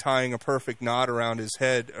by like tying a perfect knot around his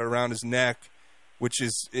head, around his neck, which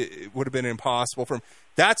it would have been impossible for him.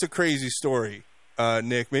 That's a crazy story,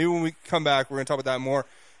 Nick. Maybe when we come back, we're going to talk about that more.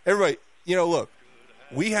 Everybody, look,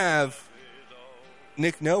 we have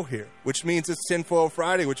Nick No here, which means it's Tinfoil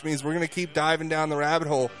Friday, which means we're going to keep diving down the rabbit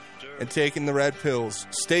hole and taking the red pills.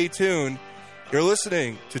 Stay tuned. You're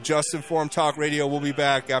listening to Just Informed Talk Radio. We'll be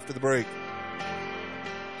back after the break.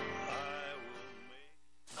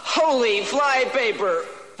 Holy flypaper!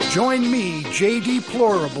 Join me, J.D.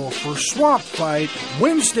 Plorable, for Swamp Fight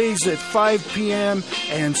Wednesdays at 5 p.m.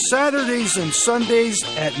 and Saturdays and Sundays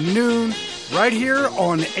at noon, right here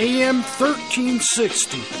on AM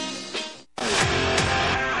 1360.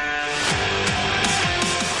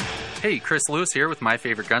 Hey, Chris Lewis here with My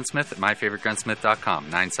Favorite Gunsmith at MyFavoriteGunsmith.com,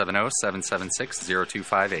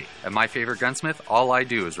 970-776-0258. At My Favorite Gunsmith, all I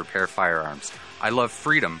do is repair firearms. I love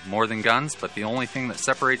freedom more than guns, but the only thing that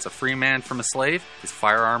separates a free man from a slave is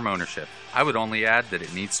firearm ownership. I would only add that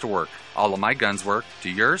it needs to work. All of my guns work. Do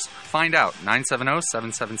yours? Find out.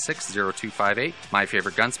 970-776-0258. My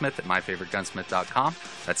Favorite Gunsmith at MyFavoriteGunsmith.com.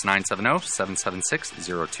 That's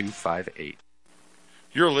 970-776-0258.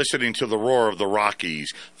 You're listening to the Roar of the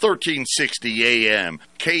Rockies, 1360 AM,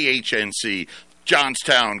 KHNC,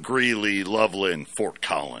 Johnstown, Greeley, Loveland, Fort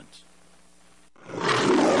Collins.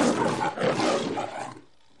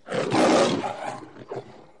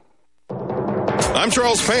 I'm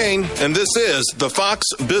Charles Payne, and this is the Fox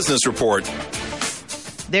Business Report.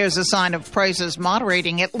 There's a sign of prices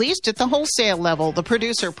moderating, at least at the wholesale level. The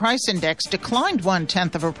producer price index declined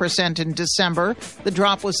 0.1% in December. The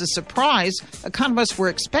drop was a surprise. Economists were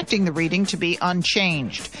expecting the reading to be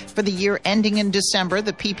unchanged. For the year ending in December,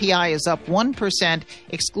 the PPI is up 1%.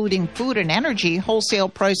 Excluding food and energy, wholesale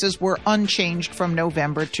prices were unchanged from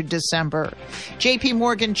November to December. J.P.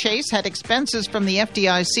 Morgan Chase had expenses from the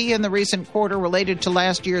FDIC in the recent quarter related to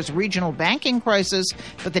last year's regional banking crisis,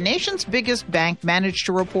 but the nation's biggest bank managed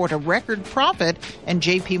to report a record profit, and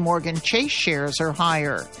J.P. Morgan Chase shares are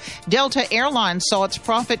higher. Delta Airlines saw its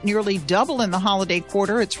profit nearly double in the holiday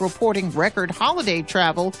quarter. It's reporting record holiday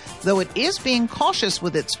travel, though it is being cautious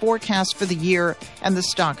with its forecast for the year, and the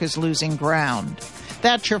stock is losing ground.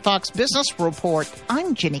 That's your Fox Business Report.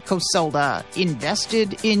 I'm Jenny Cosolda,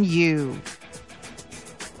 invested in you.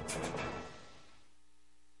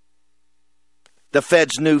 The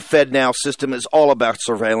Fed's new FedNow system is all about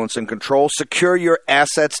surveillance and control. Secure your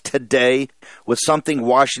assets today with something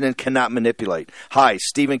Washington cannot manipulate. Hi,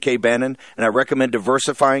 Stephen K. Bannon, and I recommend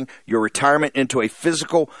diversifying your retirement into a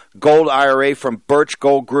physical gold IRA from Birch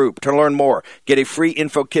Gold Group. To learn more, get a free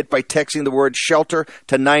info kit by texting the word SHELTER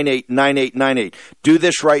to 989898. Do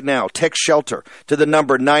this right now. Text SHELTER to the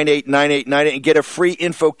number 989898 and get a free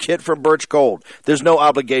info kit from Birch Gold. There's no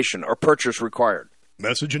obligation or purchase required.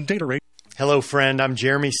 Message and data rate. Hello, friend. I'm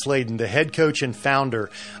Jeremy Sladen, the head coach and founder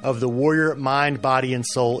of the Warrior Mind, Body, and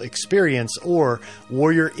Soul Experience, or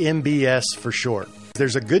Warrior MBS for short.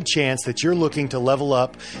 There's a good chance that you're looking to level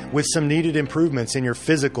up with some needed improvements in your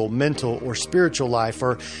physical, mental, or spiritual life,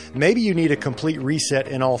 or maybe you need a complete reset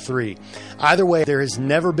in all three. Either way, there has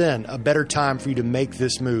never been a better time for you to make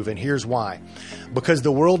this move, and here's why. Because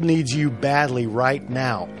the world needs you badly right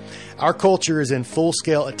now. Our culture is in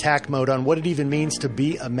full-scale attack mode on what it even means to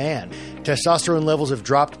be a man. Testosterone levels have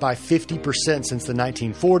dropped by 50% since the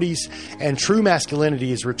 1940s, and true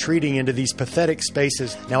masculinity is retreating into these pathetic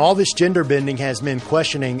spaces. Now, all this gender bending has men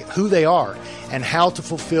questioning who they are and how to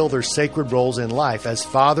fulfill their sacred roles in life as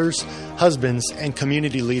fathers, husbands, and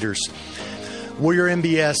community leaders. Warrior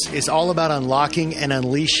MBS is all about unlocking and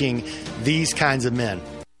unleashing these kinds of men.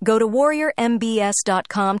 Go to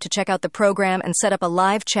warriormbs.com to check out the program and set up a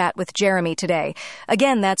live chat with Jeremy today.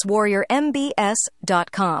 Again, that's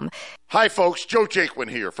warriormbs.com. Hi, folks. Joe Jaquin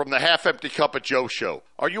here from the Half Empty Cup of Joe show.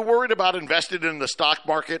 Are you worried about investing in the stock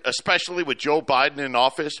market, especially with Joe Biden in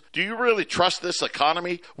office? Do you really trust this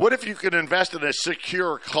economy? What if you could invest in a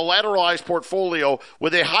secure, collateralized portfolio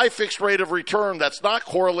with a high fixed rate of return that's not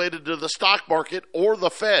correlated to the stock market or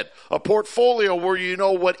the Fed? A portfolio where you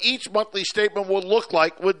know what each monthly statement will look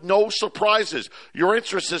like with no surprises. Your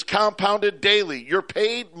interest is compounded daily. You're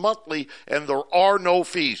paid monthly, and there are no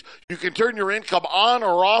fees. You can turn your income on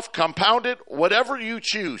or off, compound it, whatever you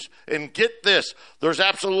choose. And get this, there's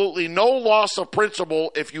absolutely no loss of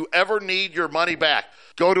principal if you ever need your money back.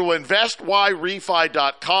 Go to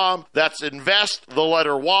investyrefi.com. That's invest, the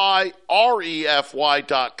letter Y,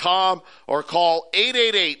 REFY.com, or call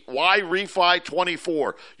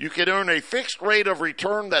 888-YREFI24. You can earn a fixed rate of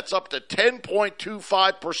return that's up to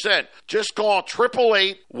 10.25%. Just call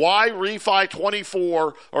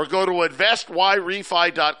 888-YREFI24 or go to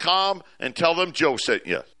investyrefi.com and tell them Joe sent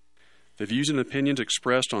you. The views and opinions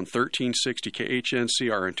expressed on 1360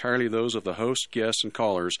 KHNC are entirely those of the host, guests, and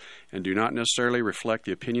callers, and do not necessarily reflect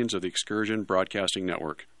the opinions of the Excursion Broadcasting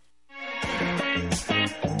Network. When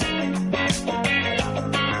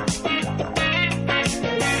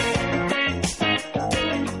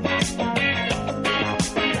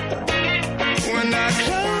I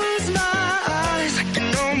close my eyes, I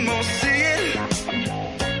can almost see it.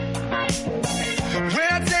 When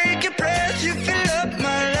I take a breath, you fill up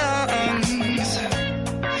my lungs.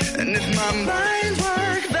 And if my mind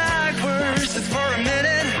works backwards just for a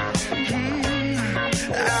minute,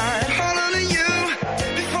 I'd hold on to you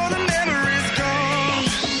before the memory's gone.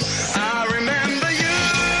 I remember you,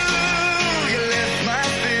 you lift my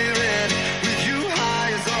spirit. With you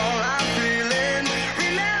high is all I'm feeling.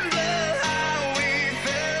 Remember how we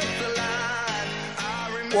felt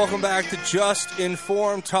alive. Welcome back to Just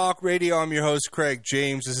Informed Talk Radio. I'm your host, Craig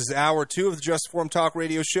James. This is hour 2 of the Just Informed Talk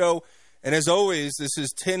Radio show. And as always, this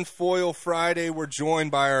is Tinfoil Friday. We're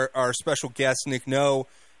joined by our special guest, Nick Noe,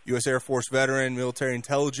 U.S. Air Force veteran, military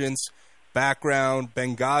intelligence background,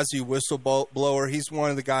 Benghazi whistleblower. He's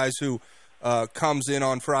one of the guys who comes in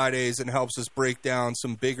on Fridays and helps us break down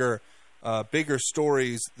some bigger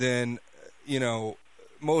stories than,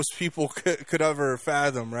 most people could ever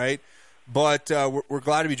fathom, right? But we're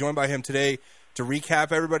glad to be joined by him today to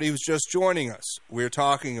recap everybody who's just joining us. We're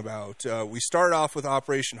talking about, we started off with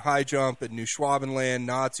Operation High Jump at New Schwabenland,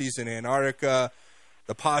 Nazis in Antarctica,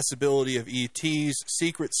 the possibility of ETs,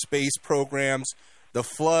 secret space programs, the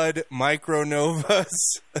flood, micronovas.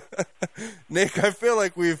 Nick, I feel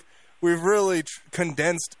like we've really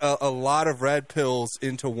condensed a lot of red pills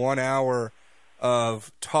into 1 hour of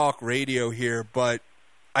talk radio here, but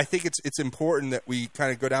I think it's important that we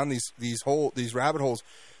kind of go down these rabbit holes.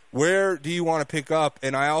 Where do you want to pick up?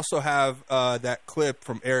 And I also have that clip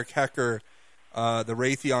from Eric Hecker, the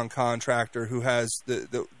Raytheon contractor who is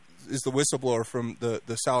the whistleblower from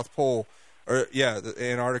the South Pole, the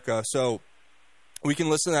Antarctica. So we can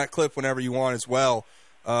listen to that clip whenever you want as well.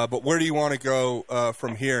 But where do you want to go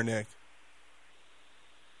from here, Nick?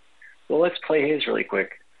 Well, let's play his really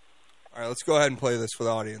quick. All right, let's go ahead and play this for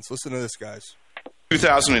the audience. Listen to this, guys.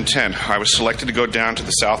 2010, I was selected to go down to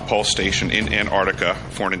the South Pole Station in Antarctica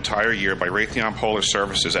for an entire year by Raytheon Polar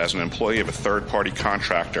Services as an employee of a third-party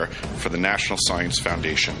contractor for the National Science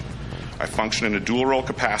Foundation. I function in a dual-role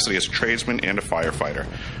capacity as a tradesman and a firefighter.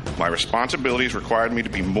 My responsibilities required me to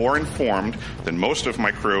be more informed than most of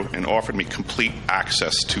my crew and offered me complete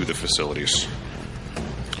access to the facilities.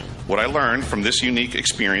 What I learned from this unique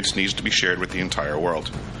experience needs to be shared with the entire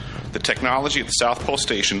world. The technology at the South Pole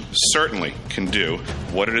Station certainly can do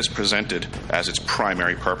what it is presented as its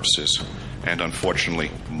primary purposes, and unfortunately,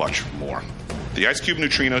 much more. The IceCube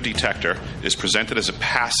neutrino detector is presented as a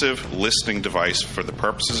passive listening device for the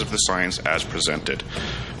purposes of the science as presented.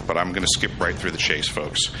 But I'm going to skip right through the chase,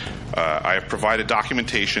 folks. I have provided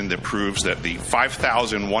documentation that proves that the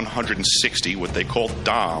 5,160, what they call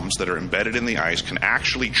DOMs, that are embedded in the ice can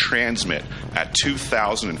actually transmit at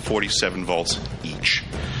 2,047 volts each.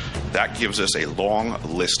 That gives us a long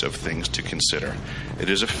list of things to consider. It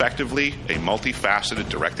is effectively a multifaceted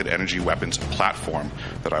directed energy weapons platform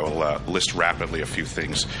that I will list rapidly a few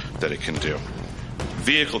things that it can do.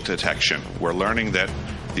 Vehicle detection. We're learning that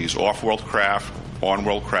these off-world craft,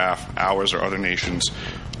 on-world craft, ours or other nations,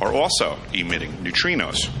 are also emitting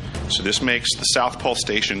neutrinos. So this makes the South Pole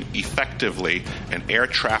Station effectively an air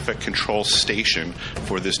traffic control station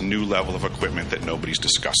for this new level of equipment that nobody's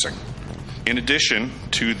discussing. In addition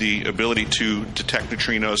to the ability to detect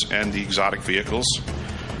neutrinos and the exotic vehicles,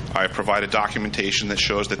 I have provided documentation that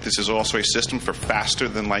shows that this is also a system for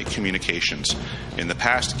faster-than-light communications. In the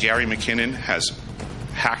past, Gary McKinnon has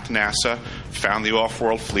hacked NASA, found the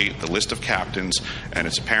off-world fleet, the list of captains, and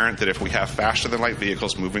it's apparent that if we have faster-than-light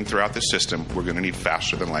vehicles moving throughout the system, we're going to need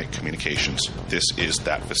faster-than-light communications. This is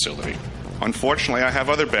that facility. Unfortunately, I have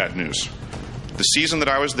other bad news. The season that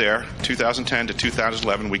I was there, 2010 to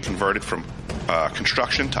 2011, we converted from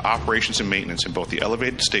construction to operations and maintenance in both the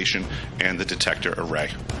elevated station and the detector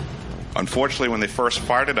array. Unfortunately, when they first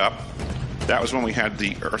fired it up, that was when we had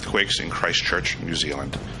the earthquakes in Christchurch, New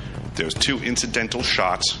Zealand. There was 2 incidental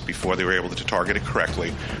shots before they were able to target it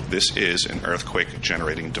correctly. This is an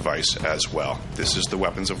earthquake-generating device as well. This is the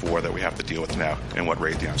weapons of war that we have to deal with now and what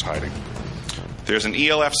Raytheon's hiding. There's an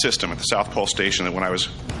ELF system at the South Pole Station that when I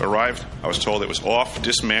arrived, I was told it was off,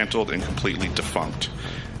 dismantled, and completely defunct.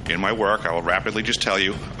 In my work, I will rapidly just tell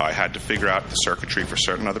you, I had to figure out the circuitry for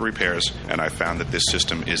certain other repairs, and I found that this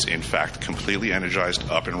system is in fact completely energized,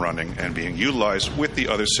 up and running, and being utilized with the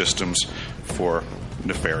other systems for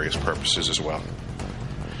nefarious purposes as well.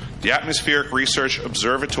 The Atmospheric Research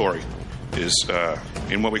Observatory is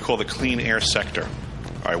in what we call the clean air sector.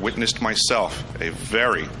 I witnessed myself a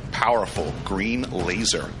very powerful green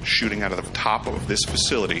laser shooting out of the top of this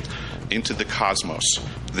facility into the cosmos.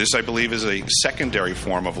 This, I believe, is a secondary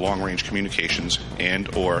form of long-range communications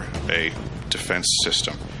and or a defense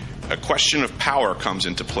system. A question of power comes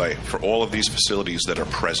into play for all of these facilities that are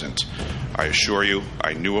present. I assure you,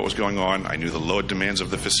 I knew what was going on, I knew the load demands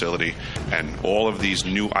of the facility, and all of these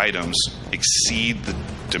new items exceed the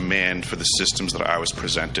demand for the systems that I was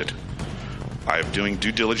presented. I am doing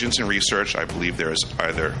due diligence and research. I believe there is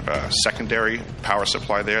either a secondary power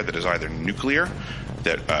supply there that is either nuclear,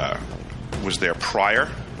 that was there prior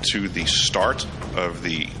to the start of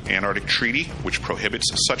the Antarctic Treaty, which prohibits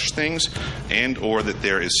such things, and or that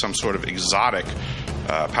there is some sort of exotic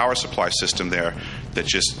power supply system there that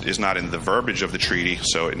just is not in the verbiage of the treaty,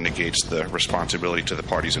 so it negates the responsibility to the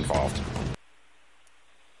parties involved.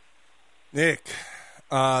 Nick,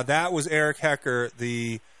 that was Eric Hecker,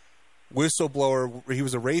 the whistleblower. He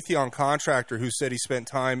was a Raytheon contractor who said he spent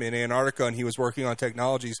time in Antarctica and he was working on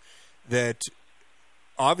technologies that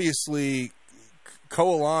obviously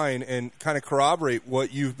co-align and kind of corroborate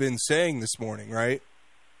what you've been saying this morning, right?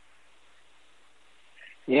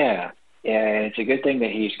 Yeah, and it's a good thing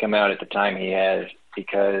that he's come out at the time he has,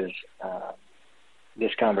 because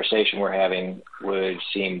this conversation we're having would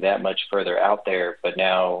seem that much further out there, but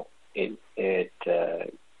now it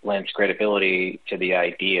lends credibility to the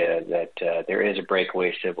idea that there is a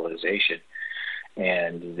breakaway civilization,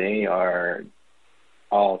 and they are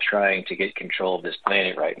all trying to get control of this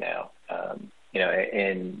planet right now.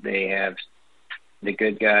 And they have the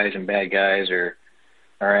good guys and bad guys are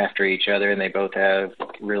after each other, and they both have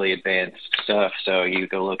really advanced stuff. So you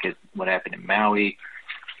go look at what happened in Maui,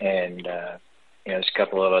 and there's a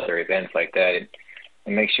couple of other events like that.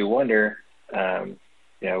 It makes you wonder,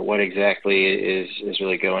 what exactly is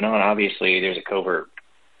really going on. Obviously, there's a covert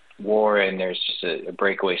war, and there's just a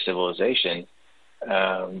breakaway civilization,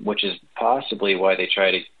 which is possibly why they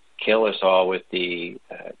try to kill us all with the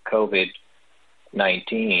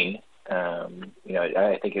COVID-19.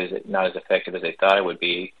 I think it was not as effective as they thought it would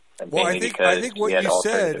be. Well, I think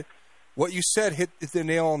what you said hit the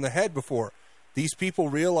nail on the head before. These people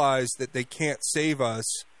realize that they can't save us,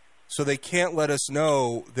 so they can't let us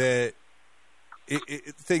know that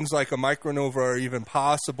things like a micronova are even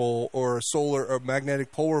possible, or a solar or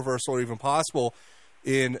magnetic pole reversal are even possible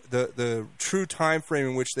in the true time frame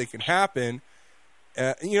in which they can happen.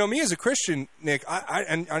 Me as a Christian, Nick,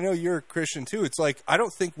 and I know you're a Christian too. It's like, I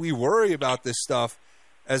don't think we worry about this stuff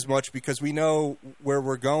as much because we know where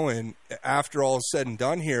we're going after all is said and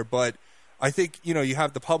done here. But I think, you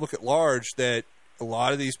have the public at large that a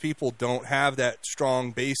lot of these people don't have that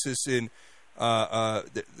strong basis in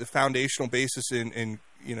the foundational basis in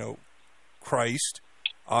Christ,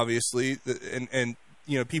 obviously. And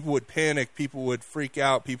people would panic, people would freak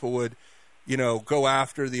out, people would, go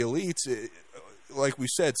after the elites. Like we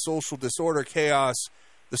said, social disorder, chaos,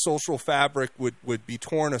 the social fabric would be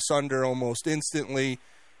torn asunder almost instantly.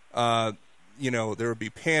 There would be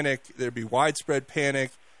panic, there'd be widespread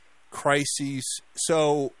panic, crises.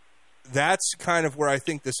 So that's kind of where I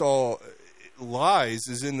think this all lies,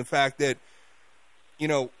 is in the fact that,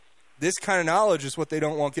 this kind of knowledge is what they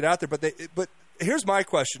don't want to get out there. But here's my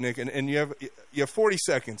question, Nick, and you have 40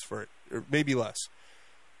 seconds for it, or maybe less.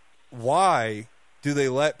 Why do they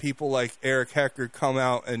let people like Eric Hecker come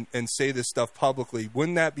out and say this stuff publicly?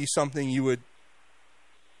 Wouldn't that be something you would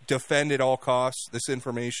defend at all costs, this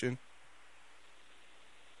information?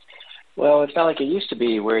 Well, it's not like it used to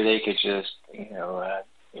be where they could just,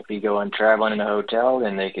 if you go on traveling in a hotel,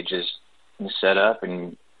 then they could just set up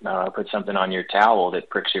and put something on your towel that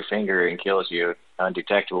pricks your finger and kills you,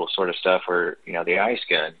 undetectable sort of stuff, or the ice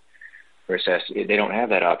gun. Versus they don't have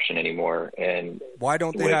that option anymore. And why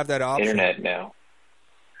don't they have that option? Internet now.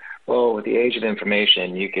 Well, with the age of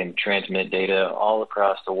information, you can transmit data all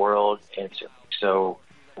across the world, and so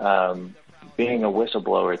being a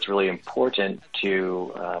whistleblower, it's really important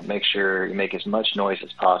to make sure you make as much noise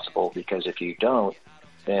as possible, because if you don't,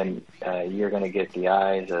 then you're going to get the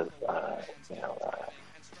eyes of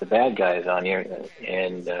the bad guys on you,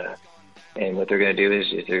 and what they're going to do is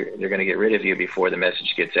they're going to get rid of you before the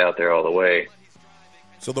message gets out there all the way.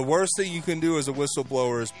 So the worst thing you can do as a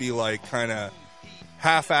whistleblower is be like kind of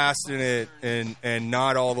half-assed in it and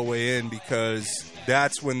not all the way in, because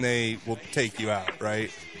that's when they will take you out, right?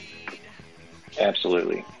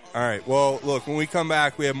 Absolutely. All right. Well, look, when we come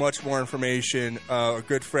back, we have much more information. Our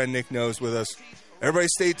good friend Nick Knows with us. Everybody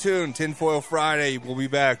stay tuned. Tinfoil Friday. We'll be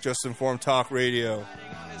back. Just Informed Talk Radio.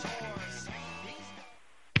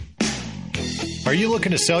 Are you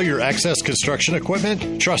looking to sell your excess construction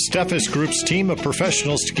equipment? Trust Steffes Group's team of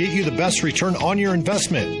professionals to get you the best return on your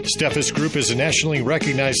investment. Steffes Group is a nationally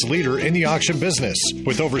recognized leader in the auction business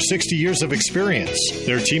with over 60 years of experience.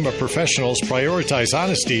 Their team of professionals prioritize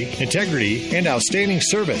honesty, integrity, and outstanding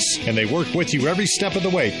service, and they work with you every step of the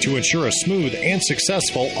way to ensure a smooth and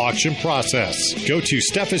successful auction process. Go to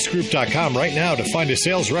SteffesGroup.com right now to find a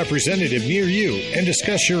sales representative near you and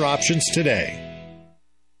discuss your options today.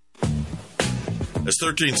 As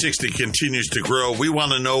 1360 continues to grow, we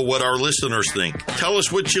want to know what our listeners think. Tell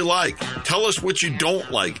us what you like. Tell us what you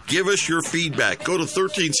don't like. Give us your feedback. Go to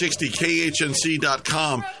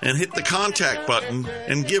 1360khnc.com and hit the contact button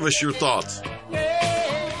and give us your thoughts.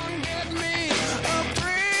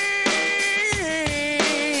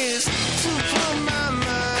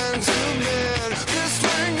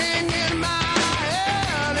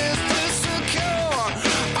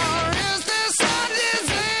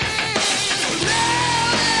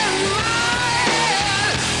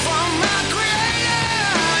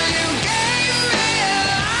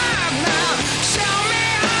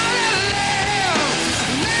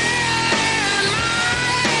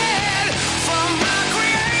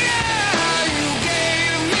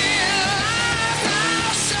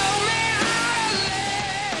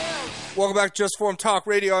 Welcome back to Just Informed Talk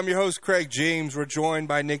Radio. I'm your host, Craig James. We're joined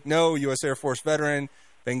by Nick Know, U.S. Air Force veteran,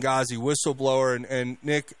 Benghazi whistleblower. And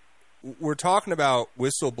Nick, we're talking about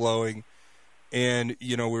whistleblowing, and,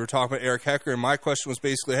 we were talking about Eric Hecker, and my question was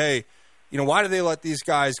basically, hey, why do they let these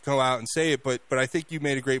guys go out and say it? But I think you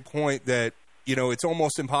made a great point that, it's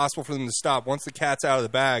almost impossible for them to stop. Once the cat's out of the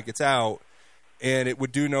bag, it's out, and it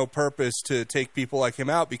would do no purpose to take people like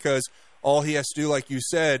him out, because all he has to do, like you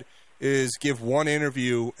said, is give one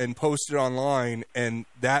interview and post it online, and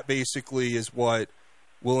that basically is what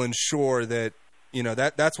will ensure that,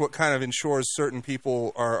 that's what kind of ensures certain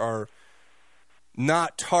people are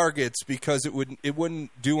not targets, because it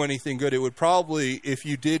wouldn't do anything good. It would probably, if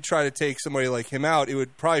you did try to take somebody like him out, it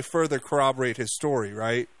would probably further corroborate his story,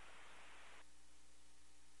 right?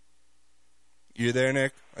 You there,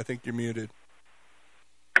 Nick? I think you're muted.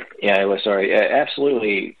 Yeah, I was sorry.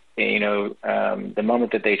 Absolutely. The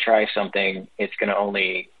moment that they try something, it's going to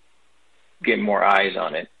only get more eyes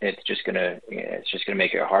on it. It's just going to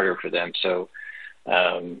make it harder for them. So,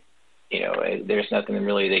 there's nothing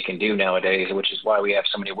really they can do nowadays, which is why we have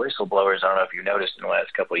so many whistleblowers. I don't know if you noticed in the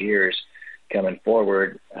last couple of years coming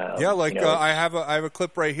forward. I have a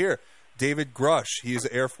clip right here. David Grush, he's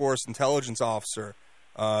an Air Force intelligence officer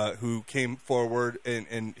who came forward,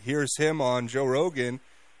 and here's him on Joe Rogan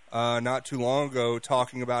not too long ago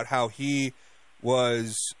talking about how he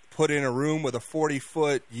was put in a room with a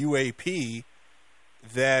 40-foot UAP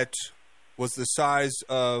that was the size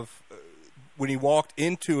of, when he walked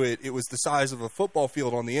into it, it was the size of a football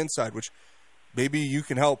field on the inside, which maybe you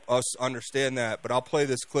can help us understand that. But I'll play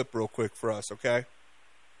this clip real quick for us, okay?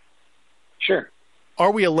 Sure.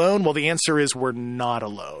 Are we alone? Well, the answer is we're not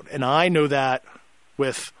alone. And I know that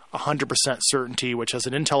with 100% certainty, which as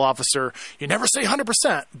an intel officer, you never say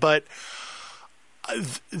 100%, but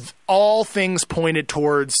all things pointed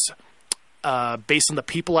towards, based on the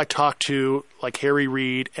people I talked to, like Harry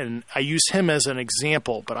Reid, and I use him as an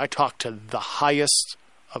example, but I talked to the highest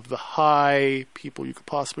of the high people you could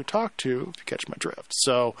possibly talk to, if you catch my drift.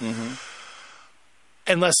 So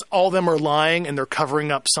unless all of them are lying and they're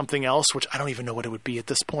covering up something else, which I don't even know what it would be at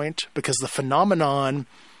this point, because the phenomenon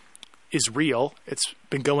is real. It's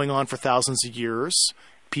been going on for thousands of years.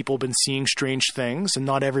 People have been seeing strange things, and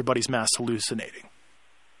not everybody's mass hallucinating.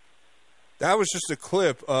 That was just a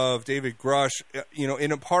clip of David Grush.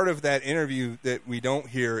 In a part of that interview that we don't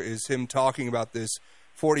hear is him talking about this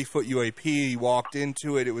 40-foot UAP. He walked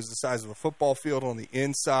into it. It was the size of a football field on the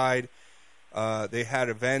inside. They had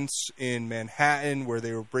events in Manhattan where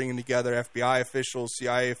they were bringing together FBI officials,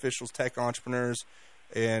 CIA officials, tech entrepreneurs,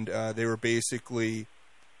 and they were basically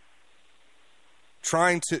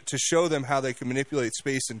trying to show them how they can manipulate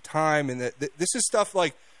space and time. And that this is stuff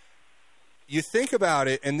like, you think about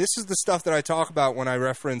it, and this is the stuff that I talk about when I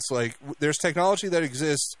reference, like, there's technology that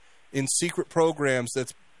exists in secret programs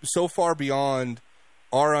that's so far beyond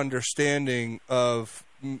our understanding of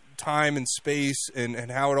time and space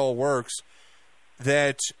and how it all works,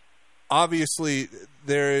 that obviously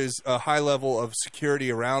there is a high level of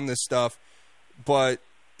security around this stuff, but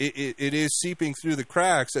it is seeping through the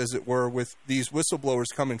cracks, as it were, with these whistleblowers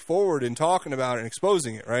coming forward and talking about it and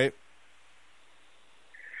exposing it, right?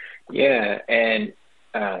 Yeah, and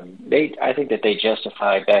I think that they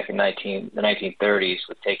justified back in the 1930s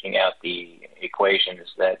with taking out the equations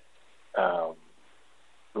that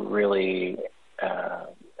really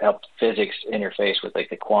helped physics interface with, like,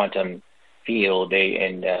 the quantum field,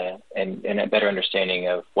 and a better understanding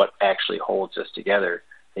of what actually holds us together.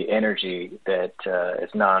 The energy that is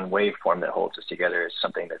non-waveform that holds us together is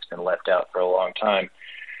something that's been left out for a long time.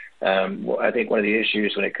 Well, I think one of the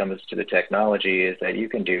issues when it comes to the technology is that you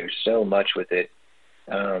can do so much with it,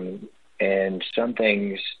 and some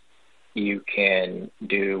things you can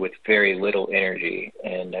do with very little energy,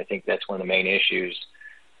 and I think that's one of the main issues.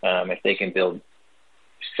 If they can build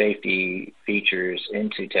safety features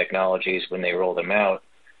into technologies when they roll them out,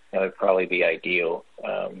 that would probably be ideal.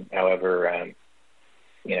 However,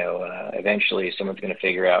 eventually someone's going to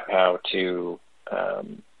figure out how to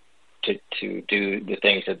do the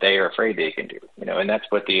things that they are afraid they can do, and that's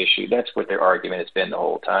what the issue, that's what their argument has been the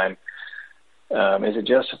whole time. Is it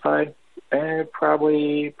justified?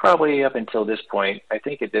 Probably up until this point. I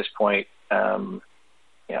think at this point,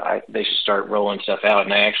 they should start rolling stuff out,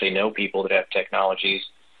 and I actually know people that have technologies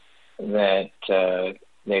that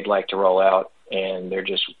they'd like to roll out, and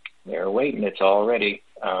they're waiting. It's all ready.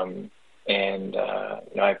 I've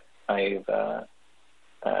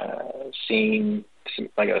seen some,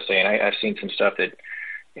 like I was saying, I've seen some stuff that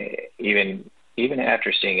even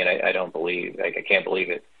after seeing it, I don't believe, I can't believe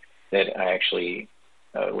it, that I actually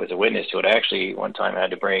was a witness to it. I actually one time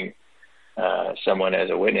had to bring someone as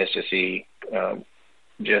a witness to see,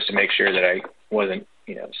 just to make sure that I wasn't,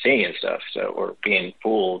 seeing stuff, or being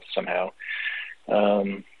fooled somehow.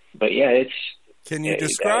 But yeah, it's. Can you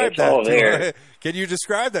describe that? Can you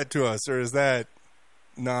describe that to us, or is that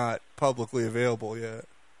not publicly available yet?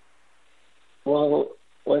 Well,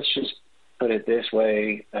 let's just put it this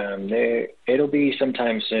way: it'll be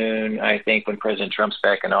sometime soon. I think when President Trump's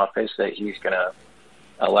back in office, that he's going to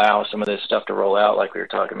allow some of this stuff to roll out, like we were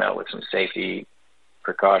talking about, with some safety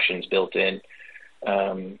precautions built in.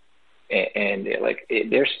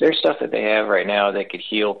 There's stuff that they have right now that could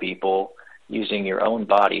heal people using your own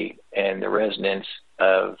body and the resonance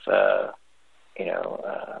of,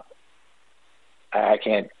 I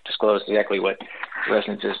can't disclose exactly what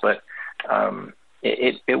resonance is, but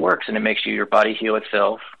it works, and it makes your body heal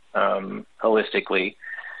itself holistically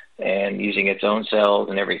and using its own cells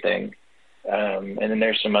and everything. And then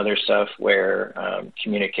there's some other stuff where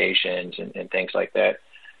communications and things like that,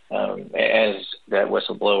 as that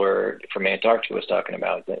whistleblower from Antarctica was talking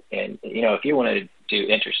about. And, if you want to do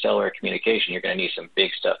interstellar communication, you're going to need some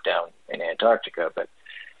big stuff down in Antarctica. But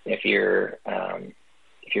if you're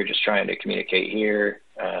just trying to communicate here,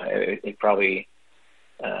 it probably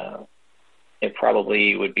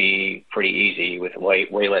would be pretty easy with way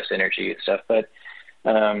less energy and stuff. But,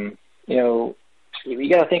 you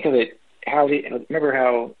got to think of it. Remember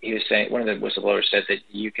how he was saying, one of the whistleblowers said that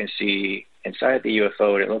you can see inside the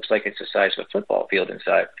UFO and it looks like it's the size of a football field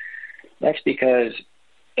inside. That's because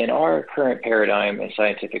in our current paradigm and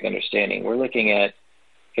scientific understanding, we're looking at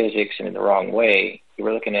physics in the wrong way.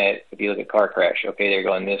 We're looking at, if you look at a car crash, okay, they're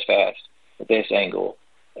going this fast at this angle,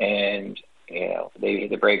 and they hit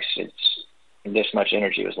the brakes, it's this much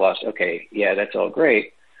energy was lost. Okay, yeah, that's all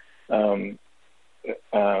great.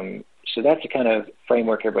 So that's the kind of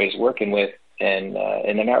framework everybody's working with, and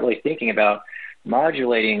they're not really thinking about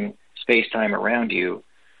modulating space-time around you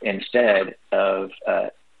instead of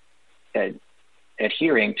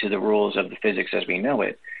adhering to the rules of the physics as we know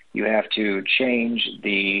it. You have to change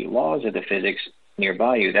the laws of the physics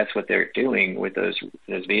nearby you. That's what they're doing with those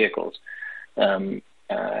vehicles. The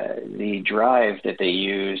drive that they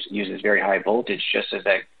uses very high voltage, just as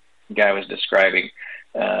that guy was describing,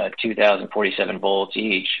 2,047 volts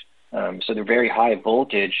each. So they're very high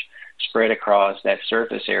voltage spread across that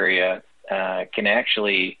surface area, can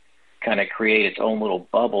actually kind of create its own little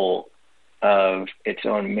bubble of its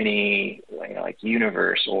own mini, like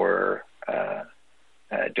universe or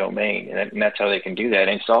domain, and that's how they can do that.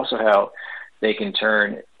 And it's also how they can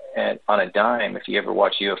turn on a dime. If you ever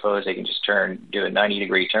watch UFOs, they can just do a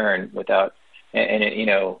 90-degree turn without, and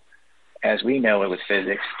it, as we know it with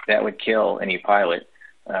physics, that would kill any pilot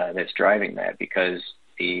that's driving that, because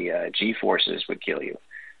the G-forces would kill you.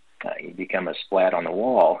 You become a splat on the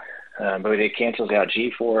wall. But it cancels out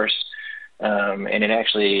G-force, and it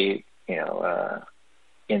actually,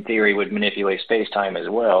 in theory, would manipulate space-time as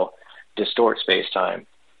well, distort space-time.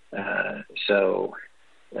 So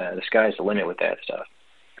the sky's the limit with that stuff.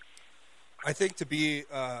 I think to be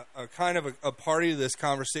a kind of a party to this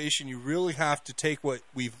conversation, you really have to take what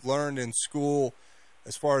we've learned in school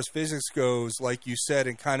as far as physics goes, like you said,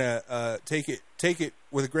 and kind of take it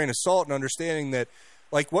with a grain of salt, and understanding that,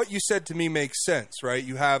 like what you said to me makes sense, right?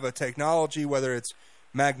 You have a technology, whether it's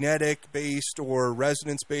magnetic-based or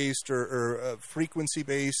resonance-based or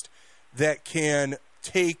frequency-based, that can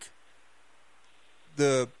take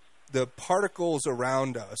the particles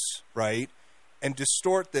around us, right, and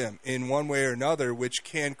distort them in one way or another, which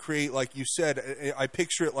can create, like you said, I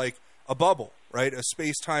picture it like a bubble, right, a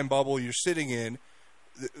space-time bubble you're sitting in.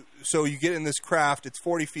 So you get in this craft, it's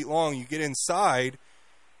 40 feet long, you get inside,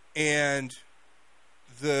 and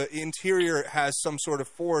the interior has some sort of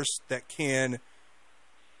force that can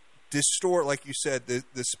distort, like you said, the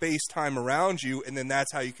space-time around you, and then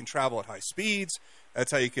that's how you can travel at high speeds.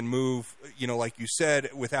 That's how you can move, like you said,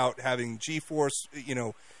 without having G-force,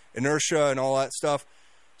 inertia and all that stuff.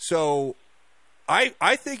 So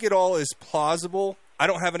I think it all is plausible. I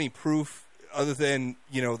don't have any proof other than,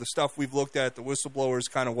 the stuff we've looked at, the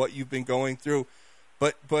whistleblowers, kind of what you've been going through.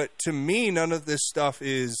 But to me, none of this stuff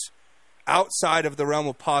is outside of the realm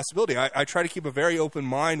of possibility. I try to keep a very open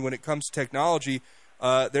mind when it comes to technology.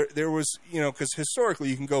 There was, because historically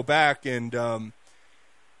you can go back and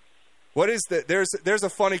what is that? There's a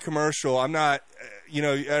funny commercial. I'm not, I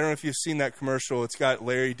don't know if you've seen that commercial. It's got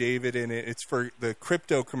Larry David in it. It's for the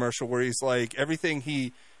crypto commercial where he's like everything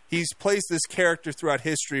he's plays this character throughout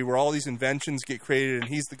history where all these inventions get created, and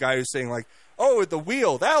he's the guy who's saying like, oh, the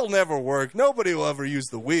wheel, that'll never work. Nobody will ever use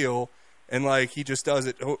the wheel. And, like, he just does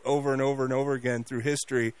it over and over and over again through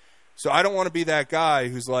history. So I don't want to be that guy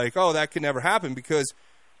who's like, oh, that could never happen, because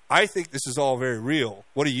I think this is all very real.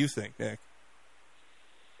 What do you think, Nick?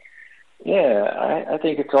 Yeah, I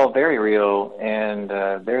think it's all very real. And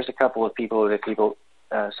there's a couple of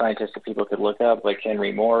scientists that people could look up, like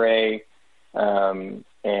Henry Moray, and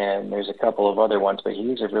there's a couple of other ones. But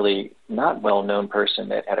he's a really not well-known person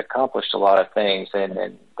that had accomplished a lot of things.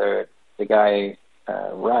 And the guy...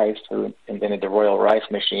 Rife, who invented the Royal Rife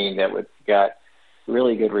machine that got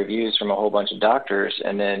really good reviews from a whole bunch of doctors,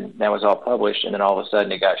 and then that was all published, and then all of a sudden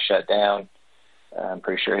it got shut down. I'm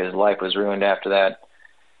pretty sure his life was ruined after that.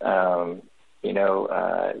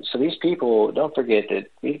 So these people, don't forget that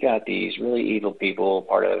we've got these really evil people,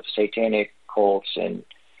 part of satanic cults and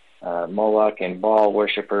Moloch and Baal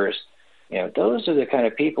worshippers. Those are the kind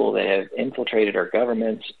of people that have infiltrated our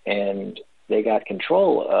governments, and they got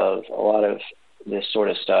control of a lot of this sort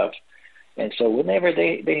of stuff. And so whenever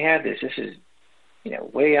they have this is,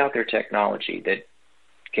 way out there technology that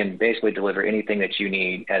can basically deliver anything that you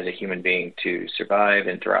need as a human being to survive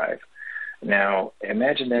and thrive. Now,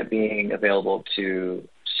 imagine that being available to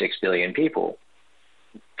 6 billion people.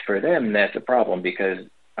 For them, that's a problem, because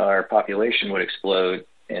our population would explode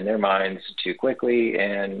in their minds too quickly,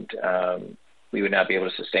 and we would not be able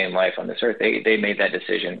to sustain life on this earth. They made that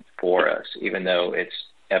decision for us, even though it's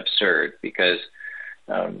absurd, because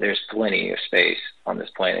there's plenty of space on this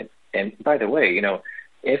planet. And by the way,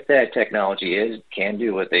 if that technology can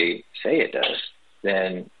do what they say it does,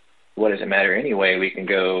 then what does it matter anyway? We can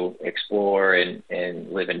go explore and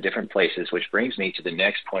live in different places, which brings me to the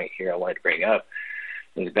next point here I wanted to bring up.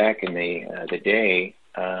 Is back in the day,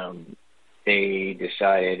 they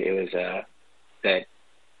decided it was that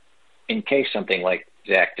in case something like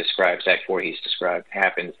Zach Voorhees described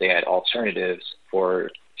happens, they had alternatives for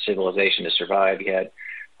civilization to survive. You had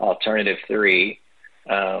alternative 3.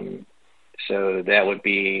 So that would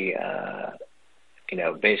be,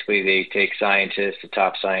 basically they take scientists, the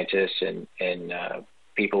top scientists, and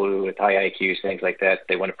people who with high IQs, things like that,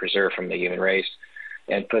 they want to preserve from the human race,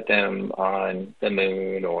 and put them on the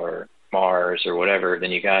moon or Mars or whatever.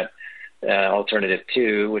 Then you got alternative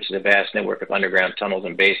 2, which is a vast network of underground tunnels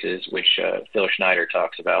and bases, which Phil Schneider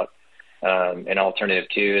talks about. And alternative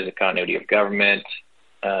 2 is a continuity of government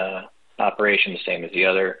operation, the same as the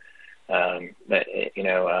other. But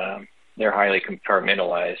they're highly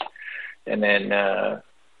compartmentalized. And then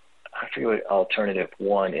I forget what alternative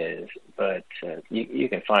one is, but you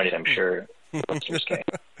can find it, I'm sure.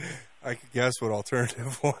 I could guess what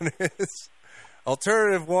alternative one is.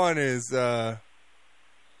 Alternative one is, I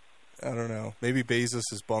don't know, maybe Bezos'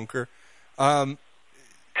 bunker.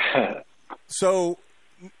 So,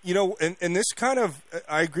 you know, and this kind of,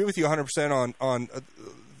 I agree with you 100% on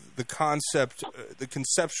the concept, the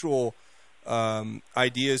conceptual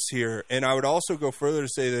ideas here. And I would also go further to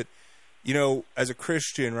say that, you know, as a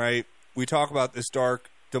Christian, right, we talk about this dark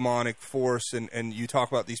demonic force, and you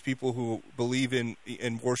talk about these people who believe in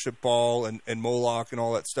worship Baal and Moloch and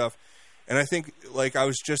all that stuff. And I think, like, I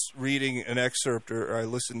was just reading an excerpt, or I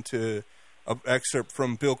listened to an excerpt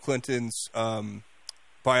from Bill Clinton's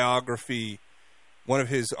biography, one of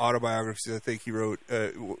his autobiographies I think he wrote,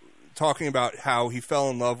 talking about how he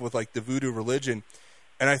fell in love with, like, the voodoo religion.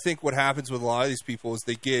 And I think what happens with a lot of these people is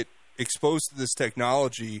they get exposed to this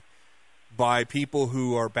technology by people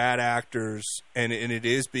who are bad actors, and it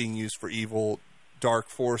is being used for evil, dark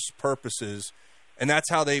force purposes. And that's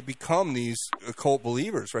how they become these occult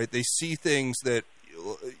believers, right? They see things that,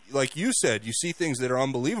 like you said, you see things that are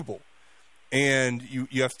unbelievable. And you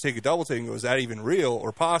have to take a double take and go, is that even real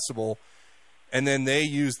or possible? And then they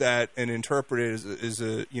use that and interpret it as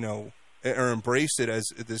a, you know, or embrace it as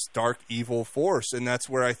this dark, evil force. And that's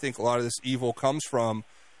where I think a lot of this evil comes from,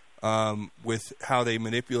 with how they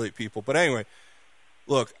manipulate people. But anyway,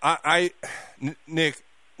 look, Nick,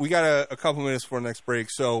 we got a couple minutes before the next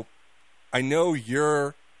break. So I know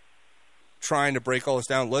you're trying to break all this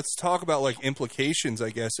down. Let's talk about, like, implications,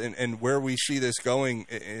 I guess, and where we see this going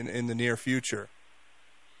in the near future.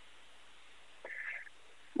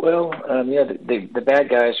 Well, the bad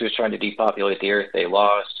guys who was trying to depopulate the earth, they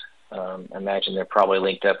lost. I imagine they're probably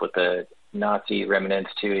linked up with the Nazi remnants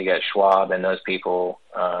too. You got Schwab and those people.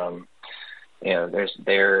 You know,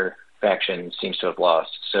 their faction seems to have lost.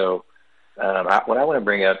 So what I want to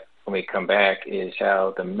bring up when we come back is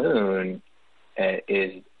how the moon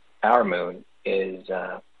is our moon is,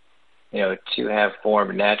 you know, to have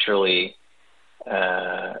formed naturally,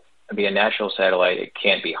 be a natural satellite. It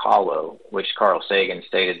can't be hollow, which Carl Sagan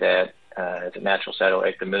stated that as a natural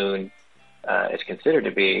satellite, the moon is considered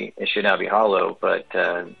to be. It should not be hollow, but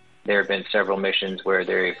there have been several missions where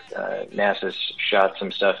NASA's shot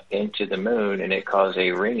some stuff into the moon, and it caused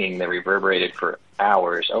a ringing that reverberated for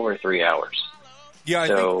hours, over 3 hours.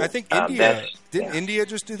 Yeah, I think India didn't yeah. India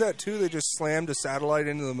just do that too? They just slammed a satellite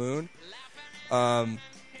into the moon.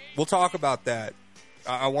 We'll talk about that.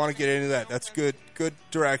 I want to get into that. That's good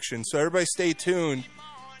direction. So everybody, stay tuned.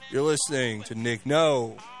 You're listening to Nick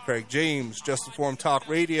No, Craig James, Just Informed Talk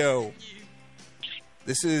Radio.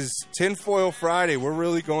 This is Tinfoil Friday. We're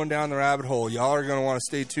really going down the rabbit hole. Y'all are going to want to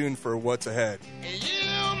stay tuned for what's ahead.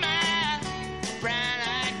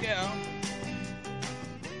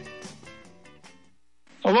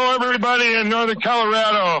 Hello, everybody in Northern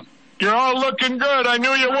Colorado. You're all looking good. I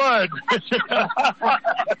knew you would.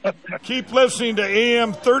 Keep listening to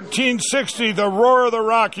AM 1360, the Roar of the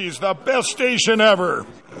Rockies, the best station ever.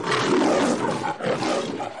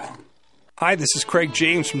 Hi, this is Craig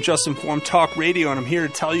James from Just Informed Talk Radio, and I'm here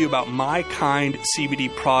to tell you about My Kind CBD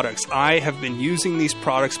products. I have been using these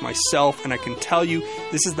products myself, and I can tell you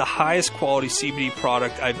this is the highest quality CBD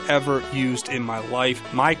product I've ever used in my life.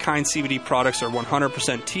 My Kind CBD products are 100%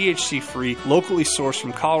 THC-free, locally sourced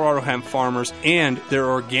from Colorado hemp farmers, and they're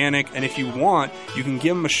organic. And if you want, you can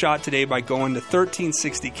give them a shot today by going to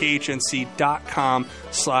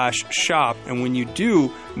 1360khnc.com/shop. And when you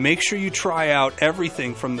do, make sure you try out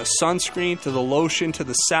everything from the sunscreen to the lotion to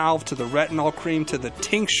the salve to the retinol cream to the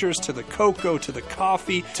tinctures to the cocoa to the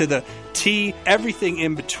coffee to the tea, everything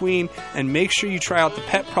in between. And make sure you try out the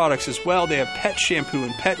pet products as well. They have pet shampoo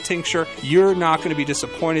and pet tincture. You're not going to be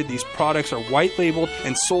disappointed. These products are white labeled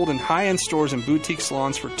and sold in high-end stores and boutique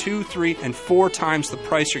salons for 2, 3, and 4 times the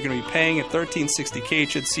price you're going to be paying at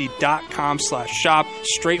 1360khnc.com/shop,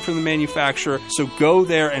 straight from the manufacturer. So go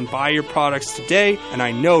there and buy your products today, and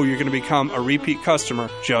I know you're going to become a repeat customer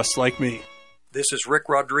just like me. This is Rick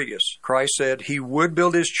Rodriguez. Christ said he would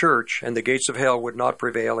build his church and the gates of hell would not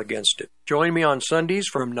prevail against it. Join me on Sundays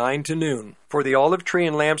from 9 to noon for the Olive Tree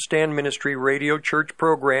and Lampstand Ministry Radio Church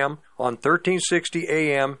program on 1360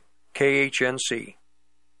 AM KHNC.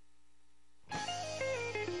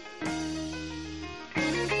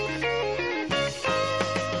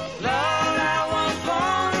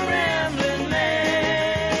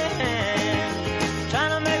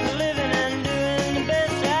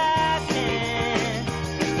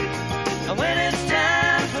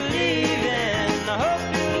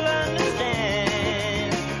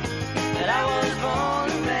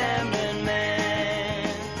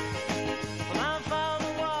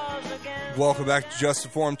 Welcome back to Just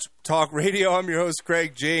Informed Talk Radio. I'm your host,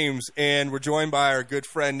 Craig James, and we're joined by our good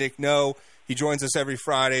friend, Nick No. He joins us every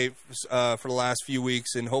Friday for the last few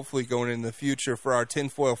weeks, and hopefully going in the future for our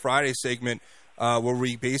Tinfoil Friday segment, where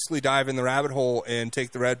we basically dive in the rabbit hole and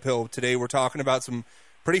take the red pill. Today we're talking about some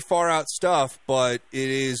pretty far-out stuff, but it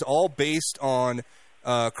is all based on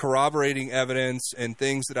corroborating evidence and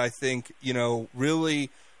things that I think, really,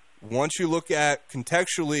 once you look at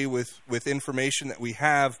contextually with information that we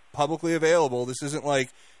have publicly available, this isn't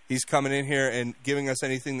like he's coming in here and giving us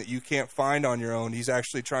anything that you can't find on your own. He's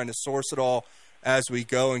actually trying to source it all as we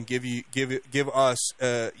go and give us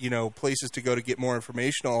places to go to get more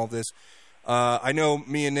information on all of this. I know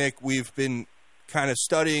me and Nick, we've been kind of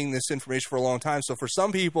studying this information for a long time, so for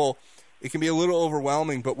some people it can be a little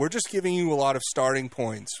overwhelming, but we're just giving you a lot of starting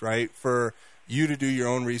points, right, for you to do your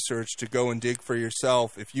own research, to go and dig for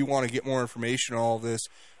yourself. If you want to get more information on all of this,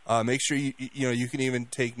 make sure you can even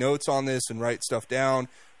take notes on this and write stuff down,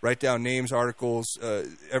 write down names, articles,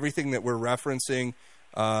 everything that we're referencing,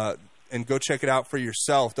 and go check it out for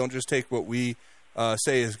yourself. Don't just take what we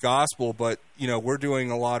say as gospel, but we're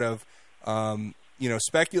doing a lot of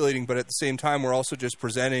speculating, but at the same time we're also just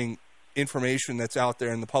presenting information that's out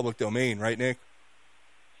there in the public domain, right, Nick?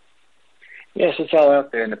 Yes, it's all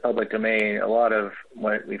out there in the public domain. A lot of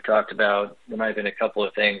what we've talked about, there might have been a couple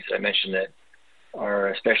of things I mentioned that are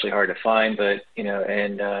especially hard to find, but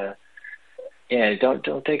don't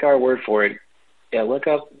take our word for it. Yeah, look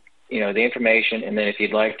up the information, and then if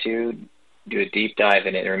you'd like to do a deep dive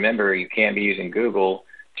in it, and remember, you can't be using Google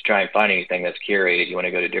to try and find anything that's curated. You want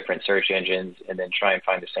to go to different search engines and then try and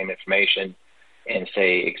find the same information and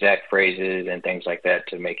say exact phrases and things like that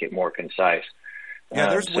to make it more concise. Yeah,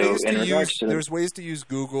 there's ways to use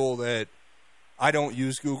Google that I don't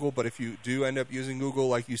use Google, but if you do end up using Google,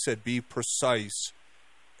 like you said, be precise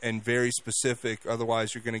and very specific.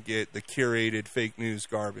 Otherwise, you're going to get the curated fake news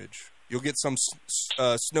garbage. You'll get some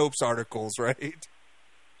Snopes articles, right?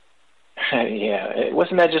 Yeah,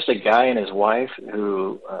 wasn't that just a guy and his wife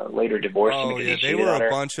who later divorced him because he cheated on her? They were a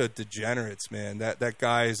bunch of degenerates, man. That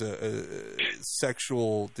guy is a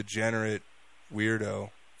sexual degenerate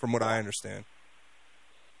weirdo, from what I understand.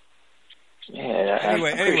 Yeah,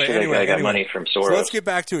 anyway, I got money from Soros. So let's get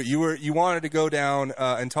back to it. You wanted to go down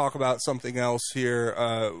and talk about something else here.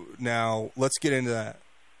 Now let's get into that.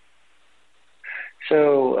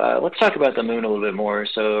 So let's talk about the moon a little bit more.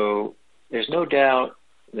 So there's no doubt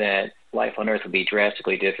that life on Earth would be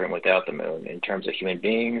drastically different without the moon. In terms of human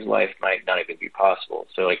beings, life might not even be possible.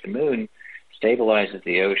 So like the moon stabilizes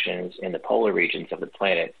the oceans in the polar regions of the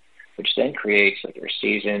planet, which then creates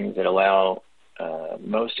seasons that allow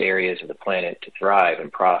most areas of the planet to thrive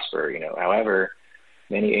and prosper. However,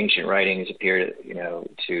 many ancient writings appear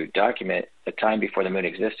to document a time before the moon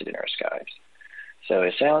existed in our skies. So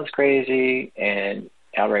it sounds crazy and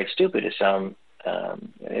outright stupid to some.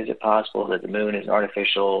 Is it possible that the moon is an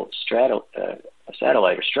artificial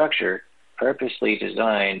satellite or structure purposely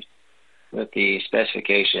designed with the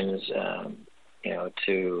specifications,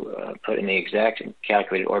 to put in the exact and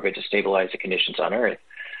calculated orbit to stabilize the conditions on Earth?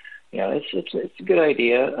 It's a good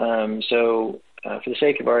idea. So for the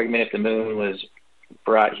sake of argument, if the moon was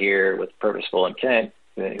brought here with purposeful intent,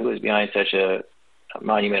 who was behind such a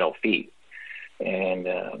monumental feat? And,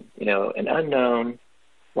 an unknown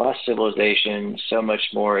lost civilization so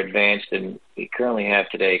much more advanced than we currently have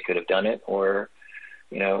today could have done it, or,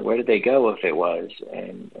 where did they go if it was?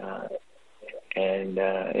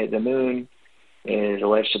 The moon is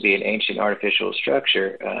alleged to be an ancient artificial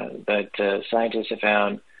structure, but scientists have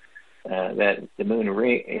found that the moon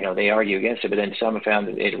they argue against it, but then some have found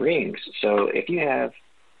that it rings. So if you have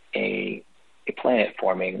a planet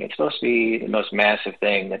forming, it's supposed to be the most massive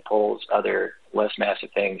thing that pulls other less massive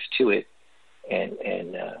things to it, and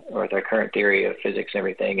or with our current theory of physics and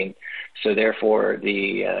everything, and so therefore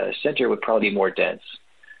the center would probably be more dense.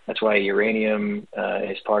 That's why uranium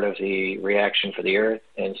is part of the reaction for the Earth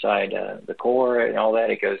inside the core and all that.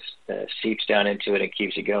 It goes seeps down into it and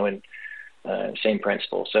keeps it going. Same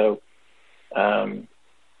principle. So, all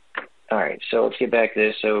right. So let's get back to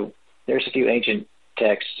this. So there's a few ancient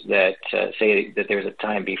texts that say that there's a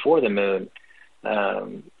time before the moon.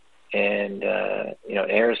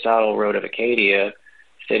 Aristotle wrote of Acadia,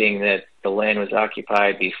 stating that the land was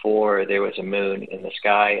occupied before there was a moon in the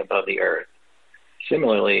sky above the earth.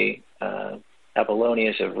 Similarly,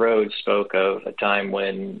 Apollonius of Rhodes spoke of a time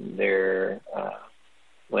when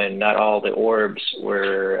not all the orbs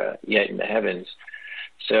were yet in the heavens.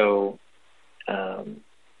 So,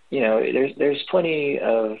 there's plenty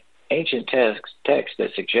of ancient texts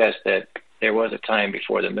that suggest that there was a time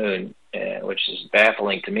before the moon, which is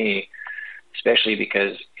baffling to me. especially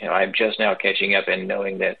because, I'm just now catching up and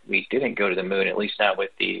knowing that we didn't go to the moon, at least not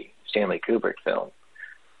with the Stanley Kubrick film.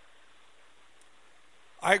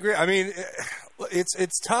 I agree. I mean,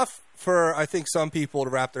 it's tough for, I think, some people to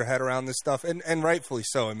wrap their head around this stuff, and rightfully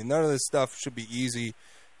so. I mean, none of this stuff should be easy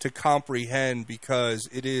to comprehend because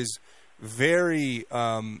it is very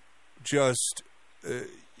I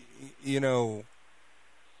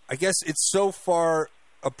guess it's so far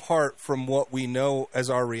apart from what we know as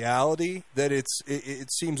our reality that it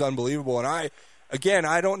seems unbelievable. And I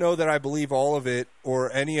don't know that I believe all of it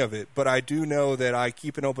or any of it, but I do know that I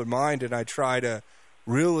keep an open mind and I try to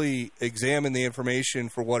really examine the information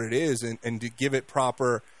for what it is and to give it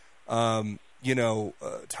proper, time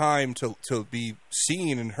to be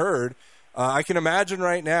seen and heard. I can imagine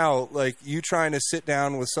right now, like, you trying to sit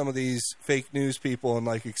down with some of these fake news people and,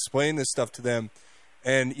 like, explain this stuff to them.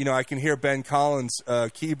 And, I can hear Ben Collins'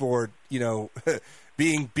 keyboard,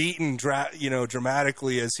 being beaten,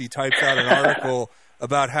 dramatically as he types out an article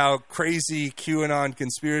about how crazy QAnon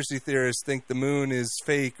conspiracy theorists think the moon is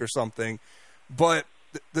fake or something. But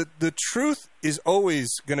the truth is always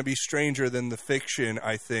going to be stranger than the fiction,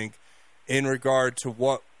 I think, in regard to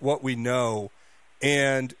what we know.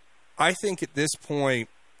 And I think at this point,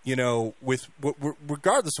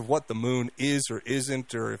 regardless of what the moon is or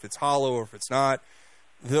isn't, or if it's hollow or if it's not,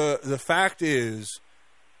 the fact is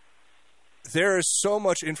there is so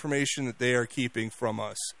much information that they are keeping from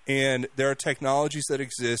us, and there are technologies that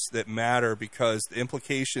exist that matter because the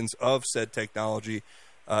implications of said technology,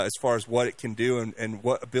 as far as what it can do and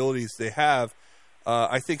what abilities they have,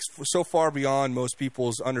 I think so far beyond most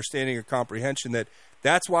people's understanding or comprehension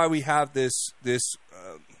that's why we have this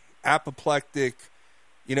apoplectic,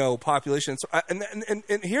 population. So,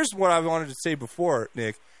 and here's what I wanted to say before,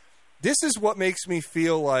 Nick. This is what makes me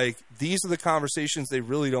feel like these are the conversations they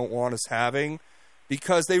really don't want us having,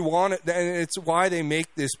 because they want it, and it's why they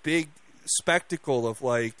make this big spectacle of,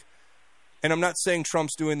 like, and I'm not saying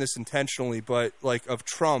Trump's doing this intentionally, but, like, of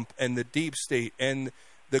Trump and the deep state and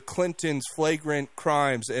the Clintons' flagrant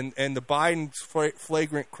crimes and the Biden's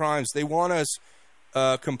flagrant crimes. They want us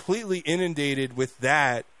completely inundated with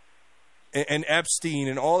that and Epstein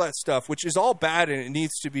and all that stuff, which is all bad and it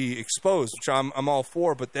needs to be exposed, which I'm all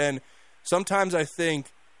for. But then sometimes I think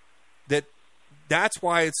that's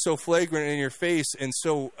why it's so flagrant in your face and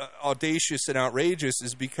so audacious and outrageous,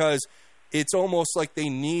 is because it's almost like they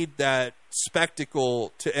need that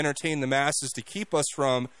spectacle to entertain the masses to keep us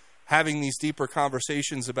from having these deeper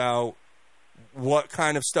conversations about what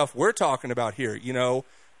kind of stuff we're talking about here.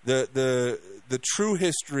 The true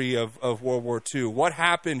history of World War II. What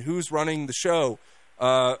happened? Who's running the show?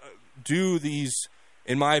 Do these,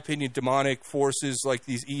 in my opinion, demonic forces like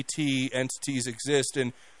these ET entities exist?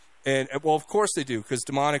 And well, of course they do, because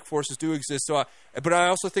demonic forces do exist. So, but I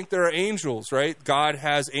also think there are angels, right? God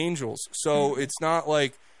has angels. So it's not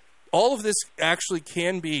like all of this actually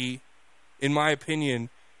can be, in my opinion,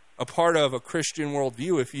 a part of a Christian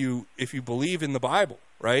worldview if you believe in the Bible,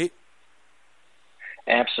 right?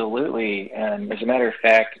 Absolutely. As a matter of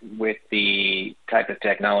fact, with the type of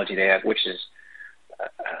technology they have, which is,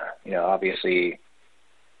 obviously,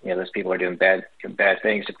 those people are doing bad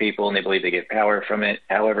things to people and they believe they get power from it.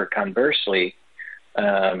 However, conversely,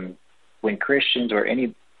 when Christians or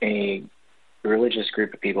any religious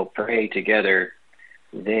group of people pray together,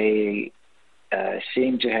 they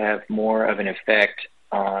seem to have more of an effect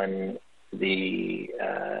on the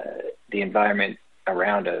environment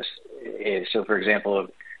around us. So, for example,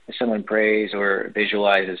 if someone prays or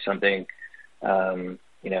visualizes something, for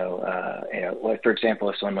example,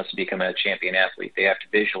 if someone wants to become a champion athlete, they have to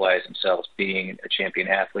visualize themselves being a champion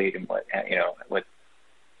athlete and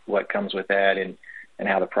what comes with that and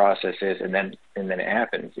how the process is, and then it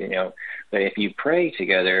happens. But if you pray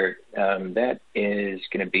together, that is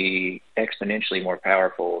going to be exponentially more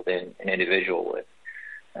powerful than an individual would.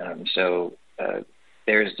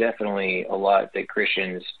 There's definitely a lot that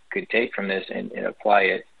Christians could take from this and apply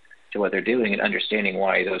it to what they're doing, and understanding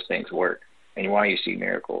why those things work and why you see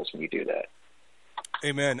miracles when you do that.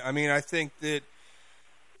 Amen. I mean, I think that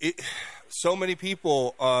so many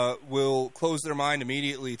people will close their mind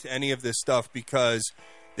immediately to any of this stuff because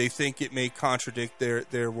they think it may contradict their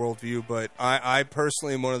worldview. But I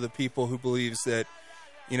personally am one of the people who believes that,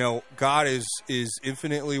 God is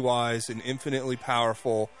infinitely wise and infinitely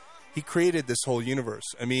powerful. He created this whole universe.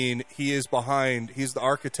 I mean, he's the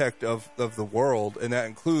architect of the world, and that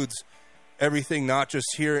includes everything not just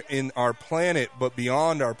here in our planet, but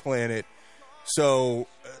beyond our planet. So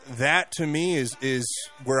that, to me, is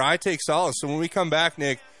where I take solace. So when we come back,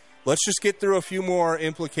 Nick, let's just get through a few more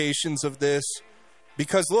implications of this.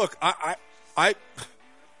 Because, look,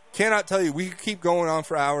 cannot tell you. We could keep going on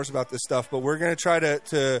for hours about this stuff, but we're going to try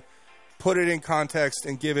to put it in context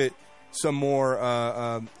and give it some more,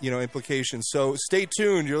 implications. So stay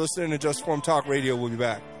tuned. You're listening to Just Informed Talk Radio. We'll be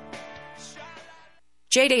back.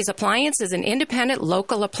 J-Days Appliance is an independent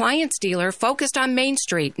local appliance dealer focused on Main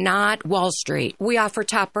Street, not Wall Street. We offer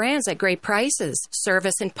top brands at great prices,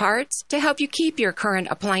 service and parts to help you keep your current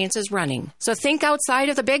appliances running. So think outside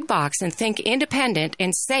of the big box and think independent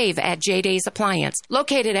and save at J-Days Appliance,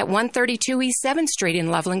 located at 132 East 7th Street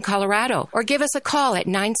in Loveland, Colorado. Or give us a call at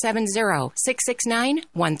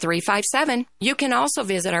 970-669-1357. You can also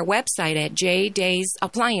visit our website at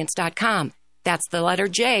jdaysappliance.com. That's the letter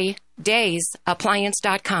J,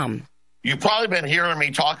 daysappliance.com. You've probably been hearing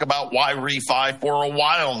me talk about Why Refi for a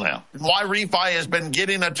while now. Why Refi has been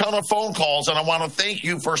getting a ton of phone calls, and I want to thank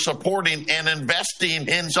you for supporting and investing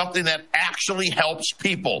in something that actually helps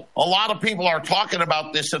people. A lot of people are talking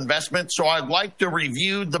about this investment, so I'd like to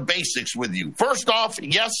review the basics with you. First off,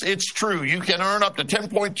 yes, it's true. You can earn up to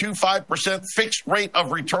 10.25% fixed rate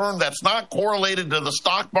of return that's not correlated to the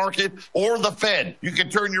stock market or the Fed. You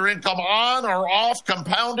can turn your income on or off,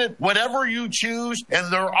 compound it, whatever you choose,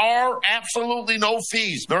 and there are absolutely no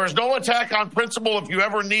fees. There is no attack on principal if you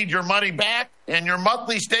ever need your money back, and your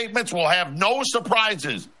monthly statements will have no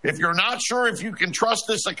surprises. If you're not sure if you can trust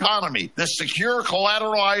this economy, this secure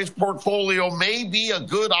collateralized portfolio may be a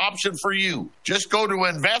good option for you. Just go to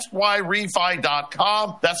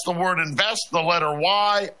investwhyrefi.com. That's the word invest, the letter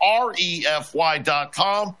Y,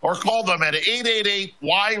 REFY.com, or call them at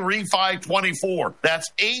 888-YREFI24.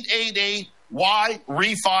 That's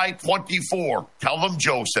 888-YREFI24. Tell them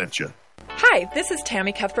Joe sent you. Hi, this is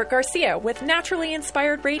Tammy Cuthbert Garcia with Naturally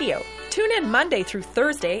Inspired Radio. Tune in Monday through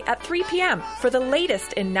Thursday at 3 p.m. for the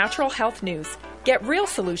latest in natural health news. Get real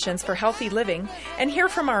solutions for healthy living and hear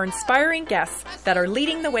from our inspiring guests that are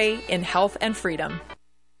leading the way in health and freedom.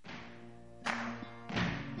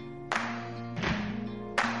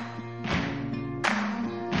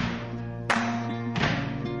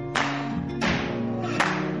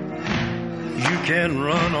 You can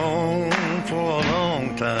run on for a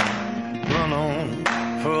long time. Run on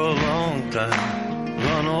for a long time.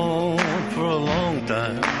 Run on for a long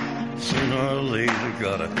time. Sooner or later,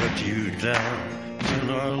 gotta cut you down.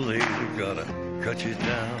 Sooner or later, gotta cut you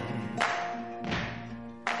down.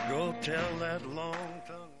 Go tell that long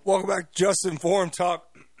tongue. Welcome back to Just Informed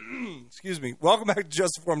Talk. Excuse me. Welcome back to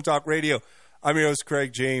Just Informed Talk Radio. I'm your host,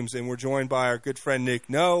 Craig James, and we're joined by our good friend Nick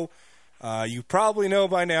No. You probably know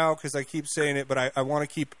by now because I keep saying it, but I want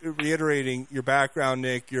to keep reiterating your background,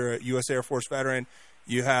 Nick. You're a U.S. Air Force veteran.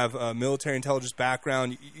 You have a military intelligence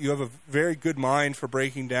background. You have a very good mind for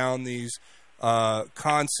breaking down these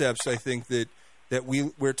concepts, I think, that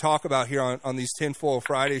we're talking about here on these Tinfoil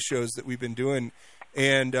Friday shows that we've been doing.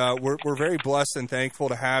 And we're very blessed and thankful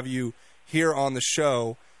to have you here on the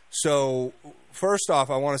show. So first off,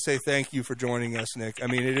 I want to say thank you for joining us, Nick. I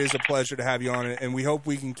mean, it is a pleasure to have you on, and we hope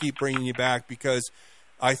we can keep bringing you back because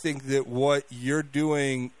I think that what you're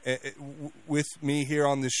doing with me here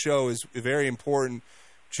on this show is very important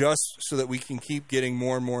just so that we can keep getting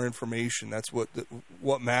more and more information. That's what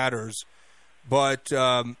matters. But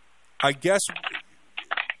I guess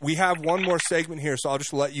we have one more segment here, so I'll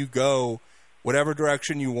just let you go whatever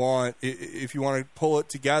direction you want. If you want to pull it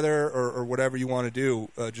together or whatever you want to do,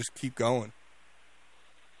 just keep going.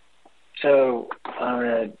 So I'm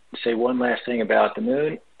going to say one last thing about the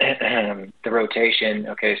moon, the rotation.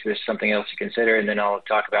 Okay, so there's something else to consider, and then I'll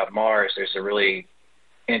talk about Mars. There's a really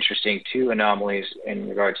interesting two anomalies in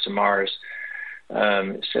regards to Mars.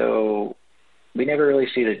 So we never really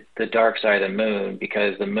see the dark side of the moon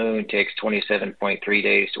because the moon takes 27.3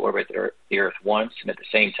 days to orbit the Earth once, and at the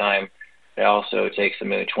same time, it also takes the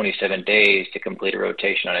moon 27 days to complete a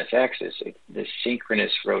rotation on its axis. This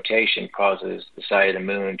synchronous rotation causes the side of the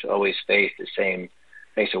moon to always face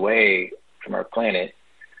away from our planet.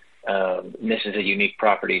 And this is a unique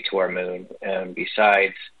property to our moon,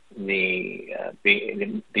 besides the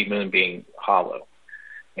moon being hollow.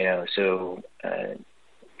 So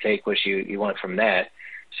take what you want from that.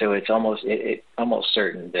 So it's almost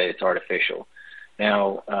certain that it's artificial.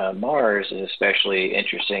 Now, Mars is especially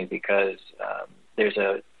interesting because there's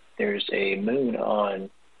a moon on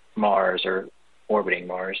Mars or orbiting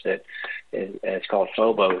Mars that it's called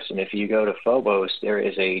Phobos. And if you go to Phobos, there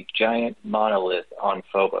is a giant monolith on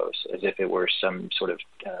Phobos, as if it were some sort of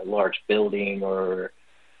large building or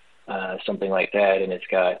something like that. And it's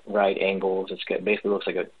got right angles. It's got basically looks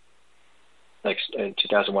like a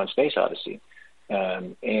 2001: Space Odyssey.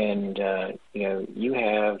 You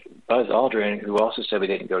have Buzz Aldrin, who also said we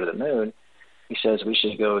didn't go to the moon. He says we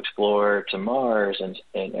should go explore to Mars and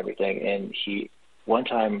everything. And one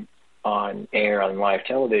time on air on live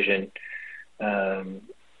television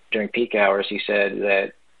during peak hours, he said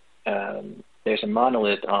that there's a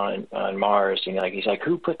monolith on Mars, and he's like,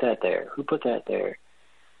 who put that there? Who put that there?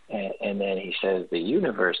 And then he says the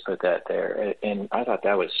universe put that there, and I thought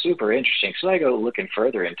that was super interesting. So I go looking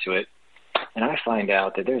further into it, and I find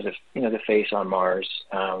out that there's the face on Mars,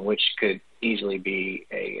 which could easily be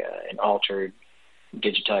an altered,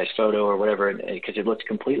 digitized photo or whatever, because it looks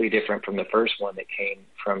completely different from the first one that came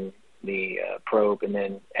from the probe, and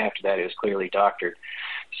then after that it was clearly doctored.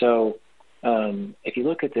 So if you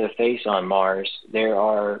look at the face on Mars, there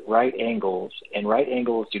are right angles, and right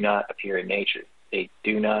angles do not appear in nature. They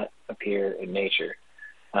do not appear in nature,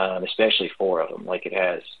 especially 4 of them, like it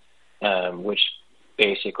has, which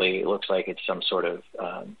basically looks like it's some sort of,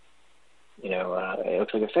 it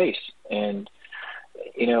looks like a face. And,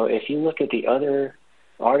 if you look at the other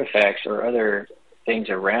artifacts or other things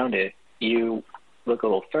around it, you look a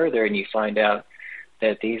little further and you find out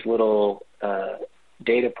that these little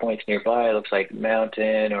data points nearby, it looks like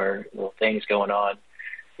mountain or little things going on.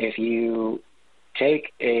 If you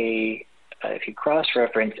take if you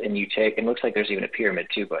cross-reference and you take, it looks like there's even a pyramid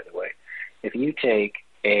too, by the way. If you take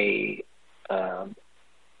a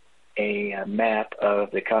map of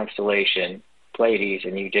the constellation Pleiades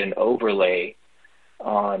and you did an overlay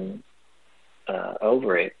on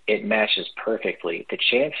over it, it matches perfectly. The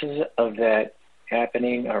chances of that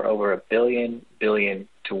happening are over 1 billion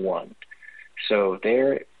to 1. So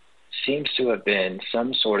there seems to have been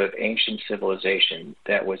some sort of ancient civilization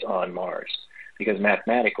that was on Mars, because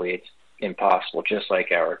mathematically it's impossible, just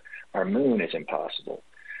like our moon is impossible.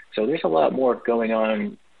 So there's a lot more going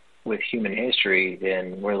on with human history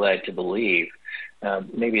than we're led to believe.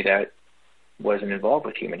 Maybe that wasn't involved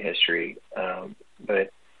with human history,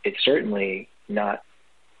 but it's certainly not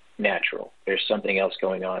natural. There's something else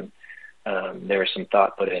going on. There was some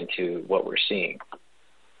thought put into what we're seeing.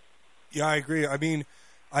 Yeah, I agree. I mean,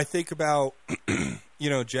 I think about,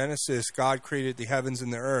 Genesis, God created the heavens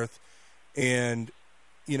and the earth, and,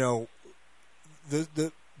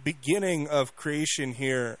 the beginning of creation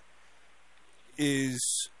here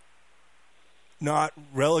is not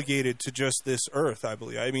relegated to just this earth, I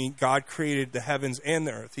believe. I mean, God created the heavens and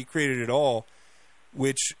the earth. He created it all,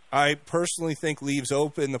 which I personally think leaves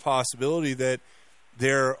open the possibility that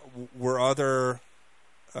there are other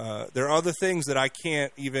things that I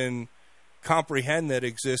can't even comprehend that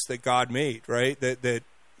exist that God made, right? That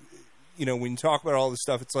when you talk about all this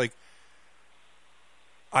stuff, it's like,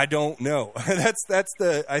 I don't know.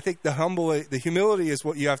 I think the humility is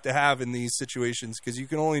what you have to have in these situations, because you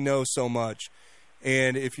can only know so much.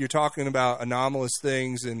 And if you're talking about anomalous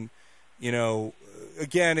things and,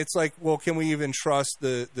 again, it's like, well, can we even trust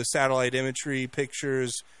the satellite imagery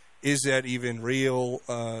pictures? Is that even real?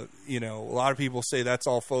 A lot of people say that's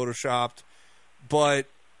all photoshopped, but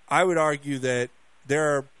I would argue that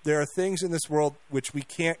there are things in this world which we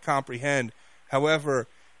can't comprehend. However,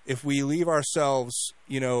 if we leave ourselves,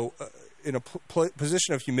 in a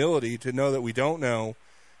position of humility to know that we don't know,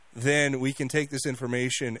 then we can take this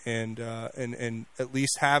information and at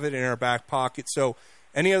least have it in our back pocket. So,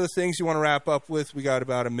 any other things you want to wrap up with? We got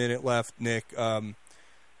about a minute left, Nick.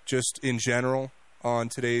 Just in general on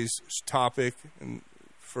today's topic and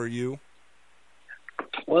for you.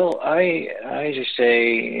 Well, I just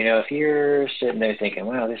say, if you're sitting there thinking,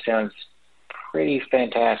 wow, this sounds pretty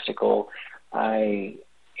fantastical, I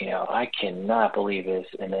cannot believe this,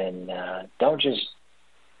 and then don't just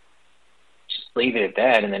leave it at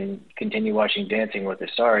that and then continue watching Dancing with the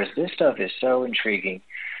Stars. This stuff is so intriguing.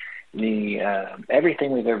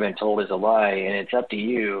 Everything we've ever been told is a lie, and it's up to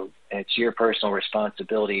you, and it's your personal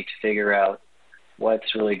responsibility to figure out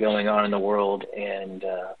what's really going on in the world and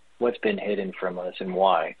what's been hidden from us and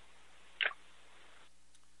why.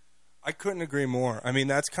 I couldn't agree more. I mean,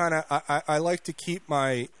 that's kind of, I like to keep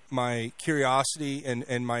my curiosity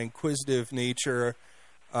and my inquisitive nature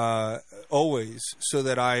always, so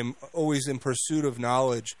that I'm always in pursuit of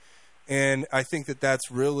knowledge. And I think that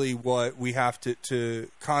that's really what we have to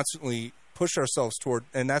constantly push ourselves toward.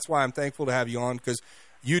 And that's why I'm thankful to have you on, because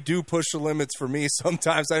you do push the limits for me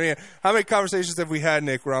sometimes. I mean, how many conversations have we had,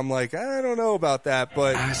 Nick, where I'm like, I don't know about that,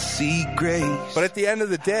 but I see grace. But at the end of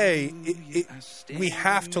the day, we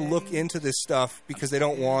have to look into this stuff because they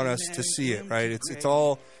don't want us to see it, right? It's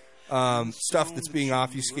all stuff that's being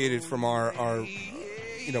obfuscated from our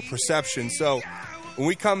perception. So when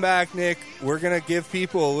we come back, Nick, we're going to give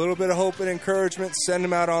people a little bit of hope and encouragement, send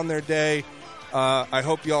them out on their day. I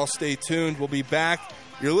hope you all stay tuned. We'll be back.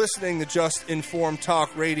 You're listening to Just Informed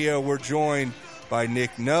Talk Radio. We're joined by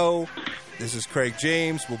Nick No. This is Craig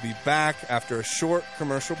James. We'll be back after a short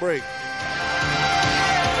commercial break.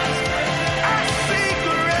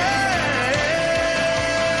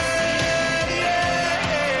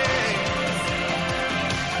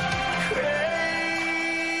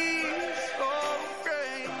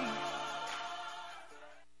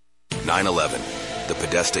 9/11, the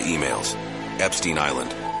Podesta emails, Epstein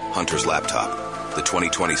Island, Hunter's laptop, the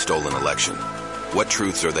 2020 stolen election. What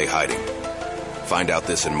truths are they hiding? Find out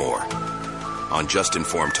this and more on Just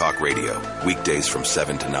Informed Talk Radio, weekdays from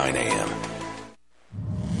 7 to 9 a.m.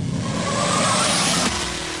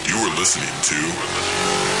 You are listening to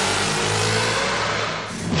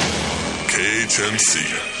KHNC,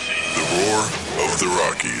 the roar of the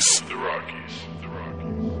Rockies.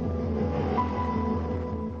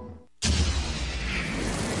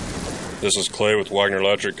 This is Clay with Wagner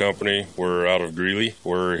Electric Company. We're out of Greeley.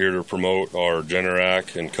 We're here to promote our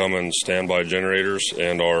Generac and Cummins standby generators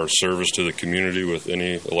and our service to the community with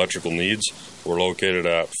any electrical needs. We're located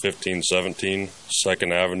at 1517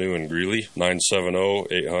 2nd Avenue in Greeley,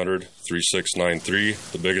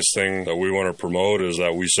 970-800-3693. The biggest thing that we want to promote is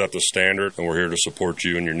that we set the standard, and we're here to support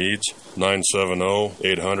you and your needs.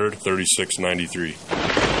 970-800-3693.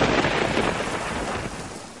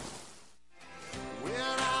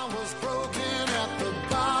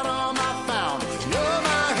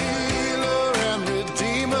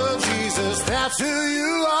 That's who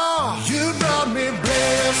you are. You brought me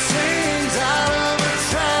blessings out of a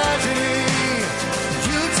tragedy.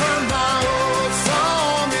 You turned my old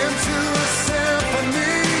song into a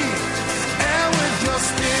symphony. And with your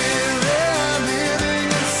spirit living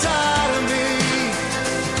inside of me,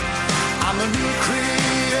 I'm a new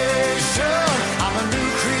creation. I'm a new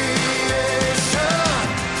creation.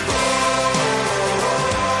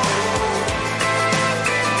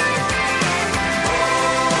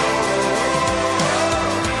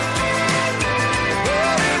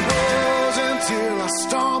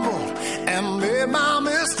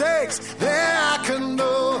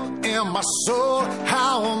 My soul,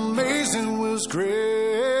 how amazing was grace.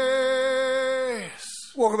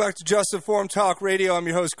 Welcome back to Just Informed Talk Radio. I'm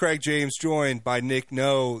your host, Craig James, joined by Nick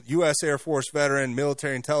No, U.S. Air Force veteran,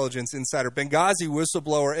 military intelligence insider, Benghazi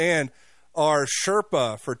whistleblower, and our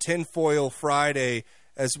Sherpa for Tinfoil Friday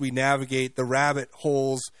as we navigate the rabbit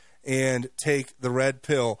holes and take the red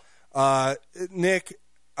pill. Nick,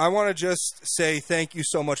 I want to just say thank you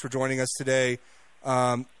so much for joining us today.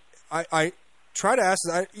 I try to ask,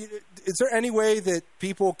 is there any way that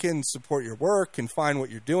people can support your work, can find what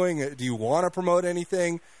you're doing? Do you want to promote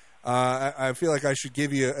anything? I feel like I should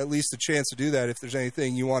give you at least a chance to do that if there's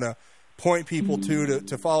anything you want to point people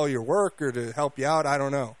to follow your work or to help you out. I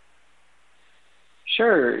don't know.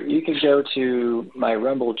 Sure. You could go to my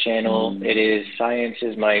Rumble channel. It is Science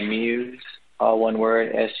is My Muse, all one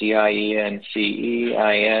word,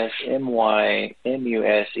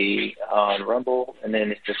 SCIENCEISMYMUSE on Rumble. And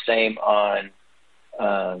then it's the same on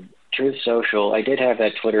Truth Social. I did have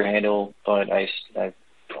that Twitter handle, but I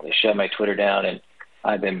shut my Twitter down and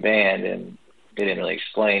I've been banned and didn't really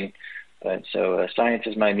explain. But so Science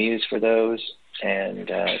is My Muse for those, and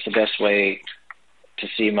it's the best way to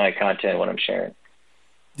see my content when I'm sharing.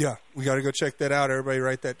 Yeah, we got to go check that out. Everybody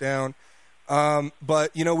write that down.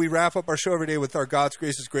 But, you know, we wrap up our show every day with our God's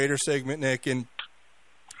Grace is Greater segment, Nick, and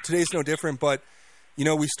today's no different. But, you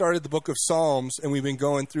know, we started the book of Psalms, and we've been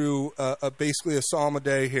going through basically a psalm a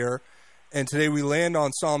day here. And today we land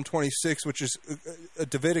on Psalm 26, which is a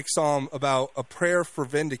Davidic psalm about a prayer for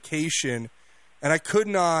vindication. And I could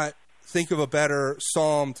not think of a better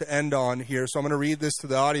psalm to end on here. So I'm going to read this to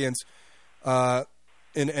the audience. And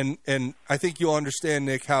I think you'll understand,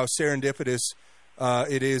 Nick, how serendipitous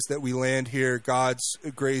it is that we land here. God's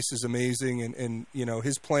grace is amazing, and you know,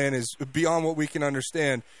 his plan is beyond what we can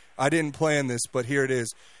understand. I didn't plan this, but here it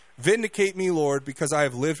is. Vindicate me, Lord, because I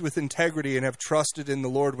have lived with integrity and have trusted in the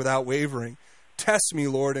Lord without wavering. Test me,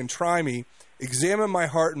 Lord, and try me. Examine my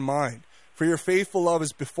heart and mind. For your faithful love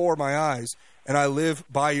is before my eyes, and I live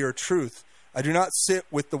by your truth. I do not sit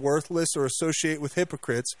with the worthless or associate with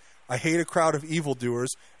hypocrites. I hate a crowd of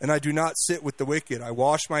evildoers, and I do not sit with the wicked. I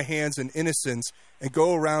wash my hands in innocence and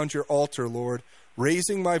go around your altar, Lord,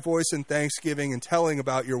 raising my voice in thanksgiving and telling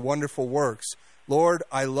about your wonderful works. Lord,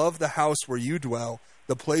 I love the house where you dwell,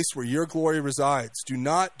 the place where your glory resides. Do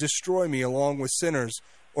not destroy me along with sinners,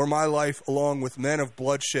 or my life along with men of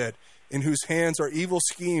bloodshed, in whose hands are evil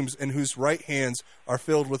schemes and whose right hands are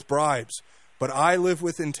filled with bribes. But I live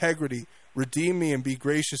with integrity. Redeem me and be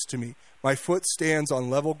gracious to me. My foot stands on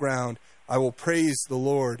level ground. I will praise the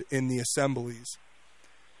Lord in the assemblies.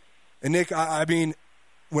 And Nick, I mean,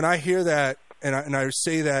 when I hear that and I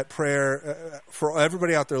say that prayer, for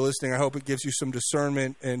everybody out there listening, I hope it gives you some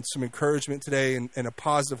discernment and some encouragement today and a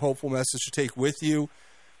positive, hopeful message to take with you.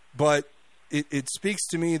 But it speaks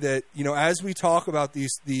to me that, you know, as we talk about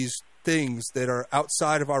these things that are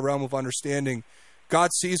outside of our realm of understanding,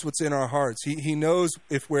 God sees what's in our hearts. He knows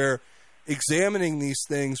if we're examining these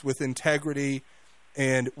things with integrity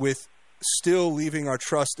and with still leaving our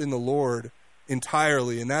trust in the Lord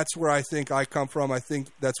entirely. And that's where I think I come from. I think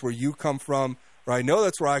that's where you come from, or I know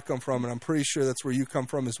that's where I come from, and I'm pretty sure that's where you come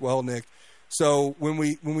from as well, Nick. So when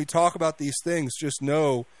we talk about these things, just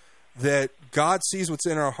know that God sees what's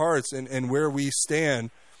in our hearts and where we stand.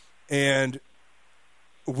 And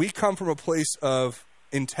we come from a place of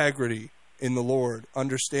integrity in the Lord,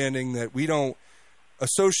 understanding that we don't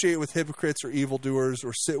associate with hypocrites or evildoers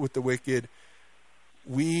or sit with the wicked.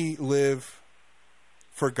 We live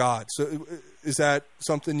for God. So is that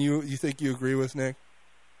something you think you agree with, Nick?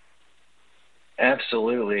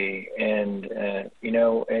 Absolutely. And,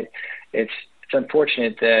 it's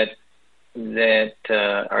unfortunate that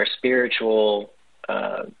our spiritual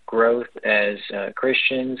growth as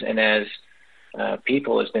Christians and as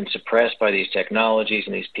people has been suppressed by these technologies,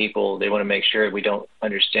 and these people, they want to make sure we don't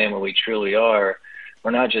understand what we truly are.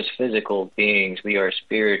 We're not just physical beings. We are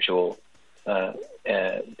spiritual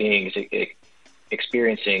beings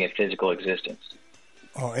experiencing a physical existence.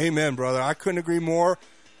 Oh, amen, brother. I couldn't agree more.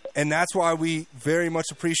 And that's why we very much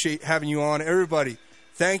appreciate having you on. Everybody,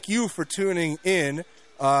 thank you for tuning in.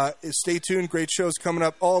 Stay tuned. Great shows coming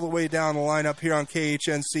up all the way down the lineup here on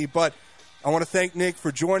KHNC. But I want to thank Nick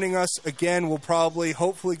for joining us again. We'll probably,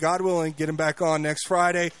 hopefully, God willing, get him back on next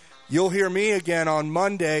Friday. You'll hear me again on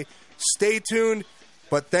Monday. Stay tuned.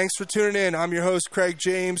 But thanks for tuning in. I'm your host, Craig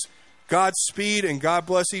James. Godspeed, and God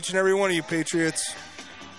bless each and every one of you, Patriots.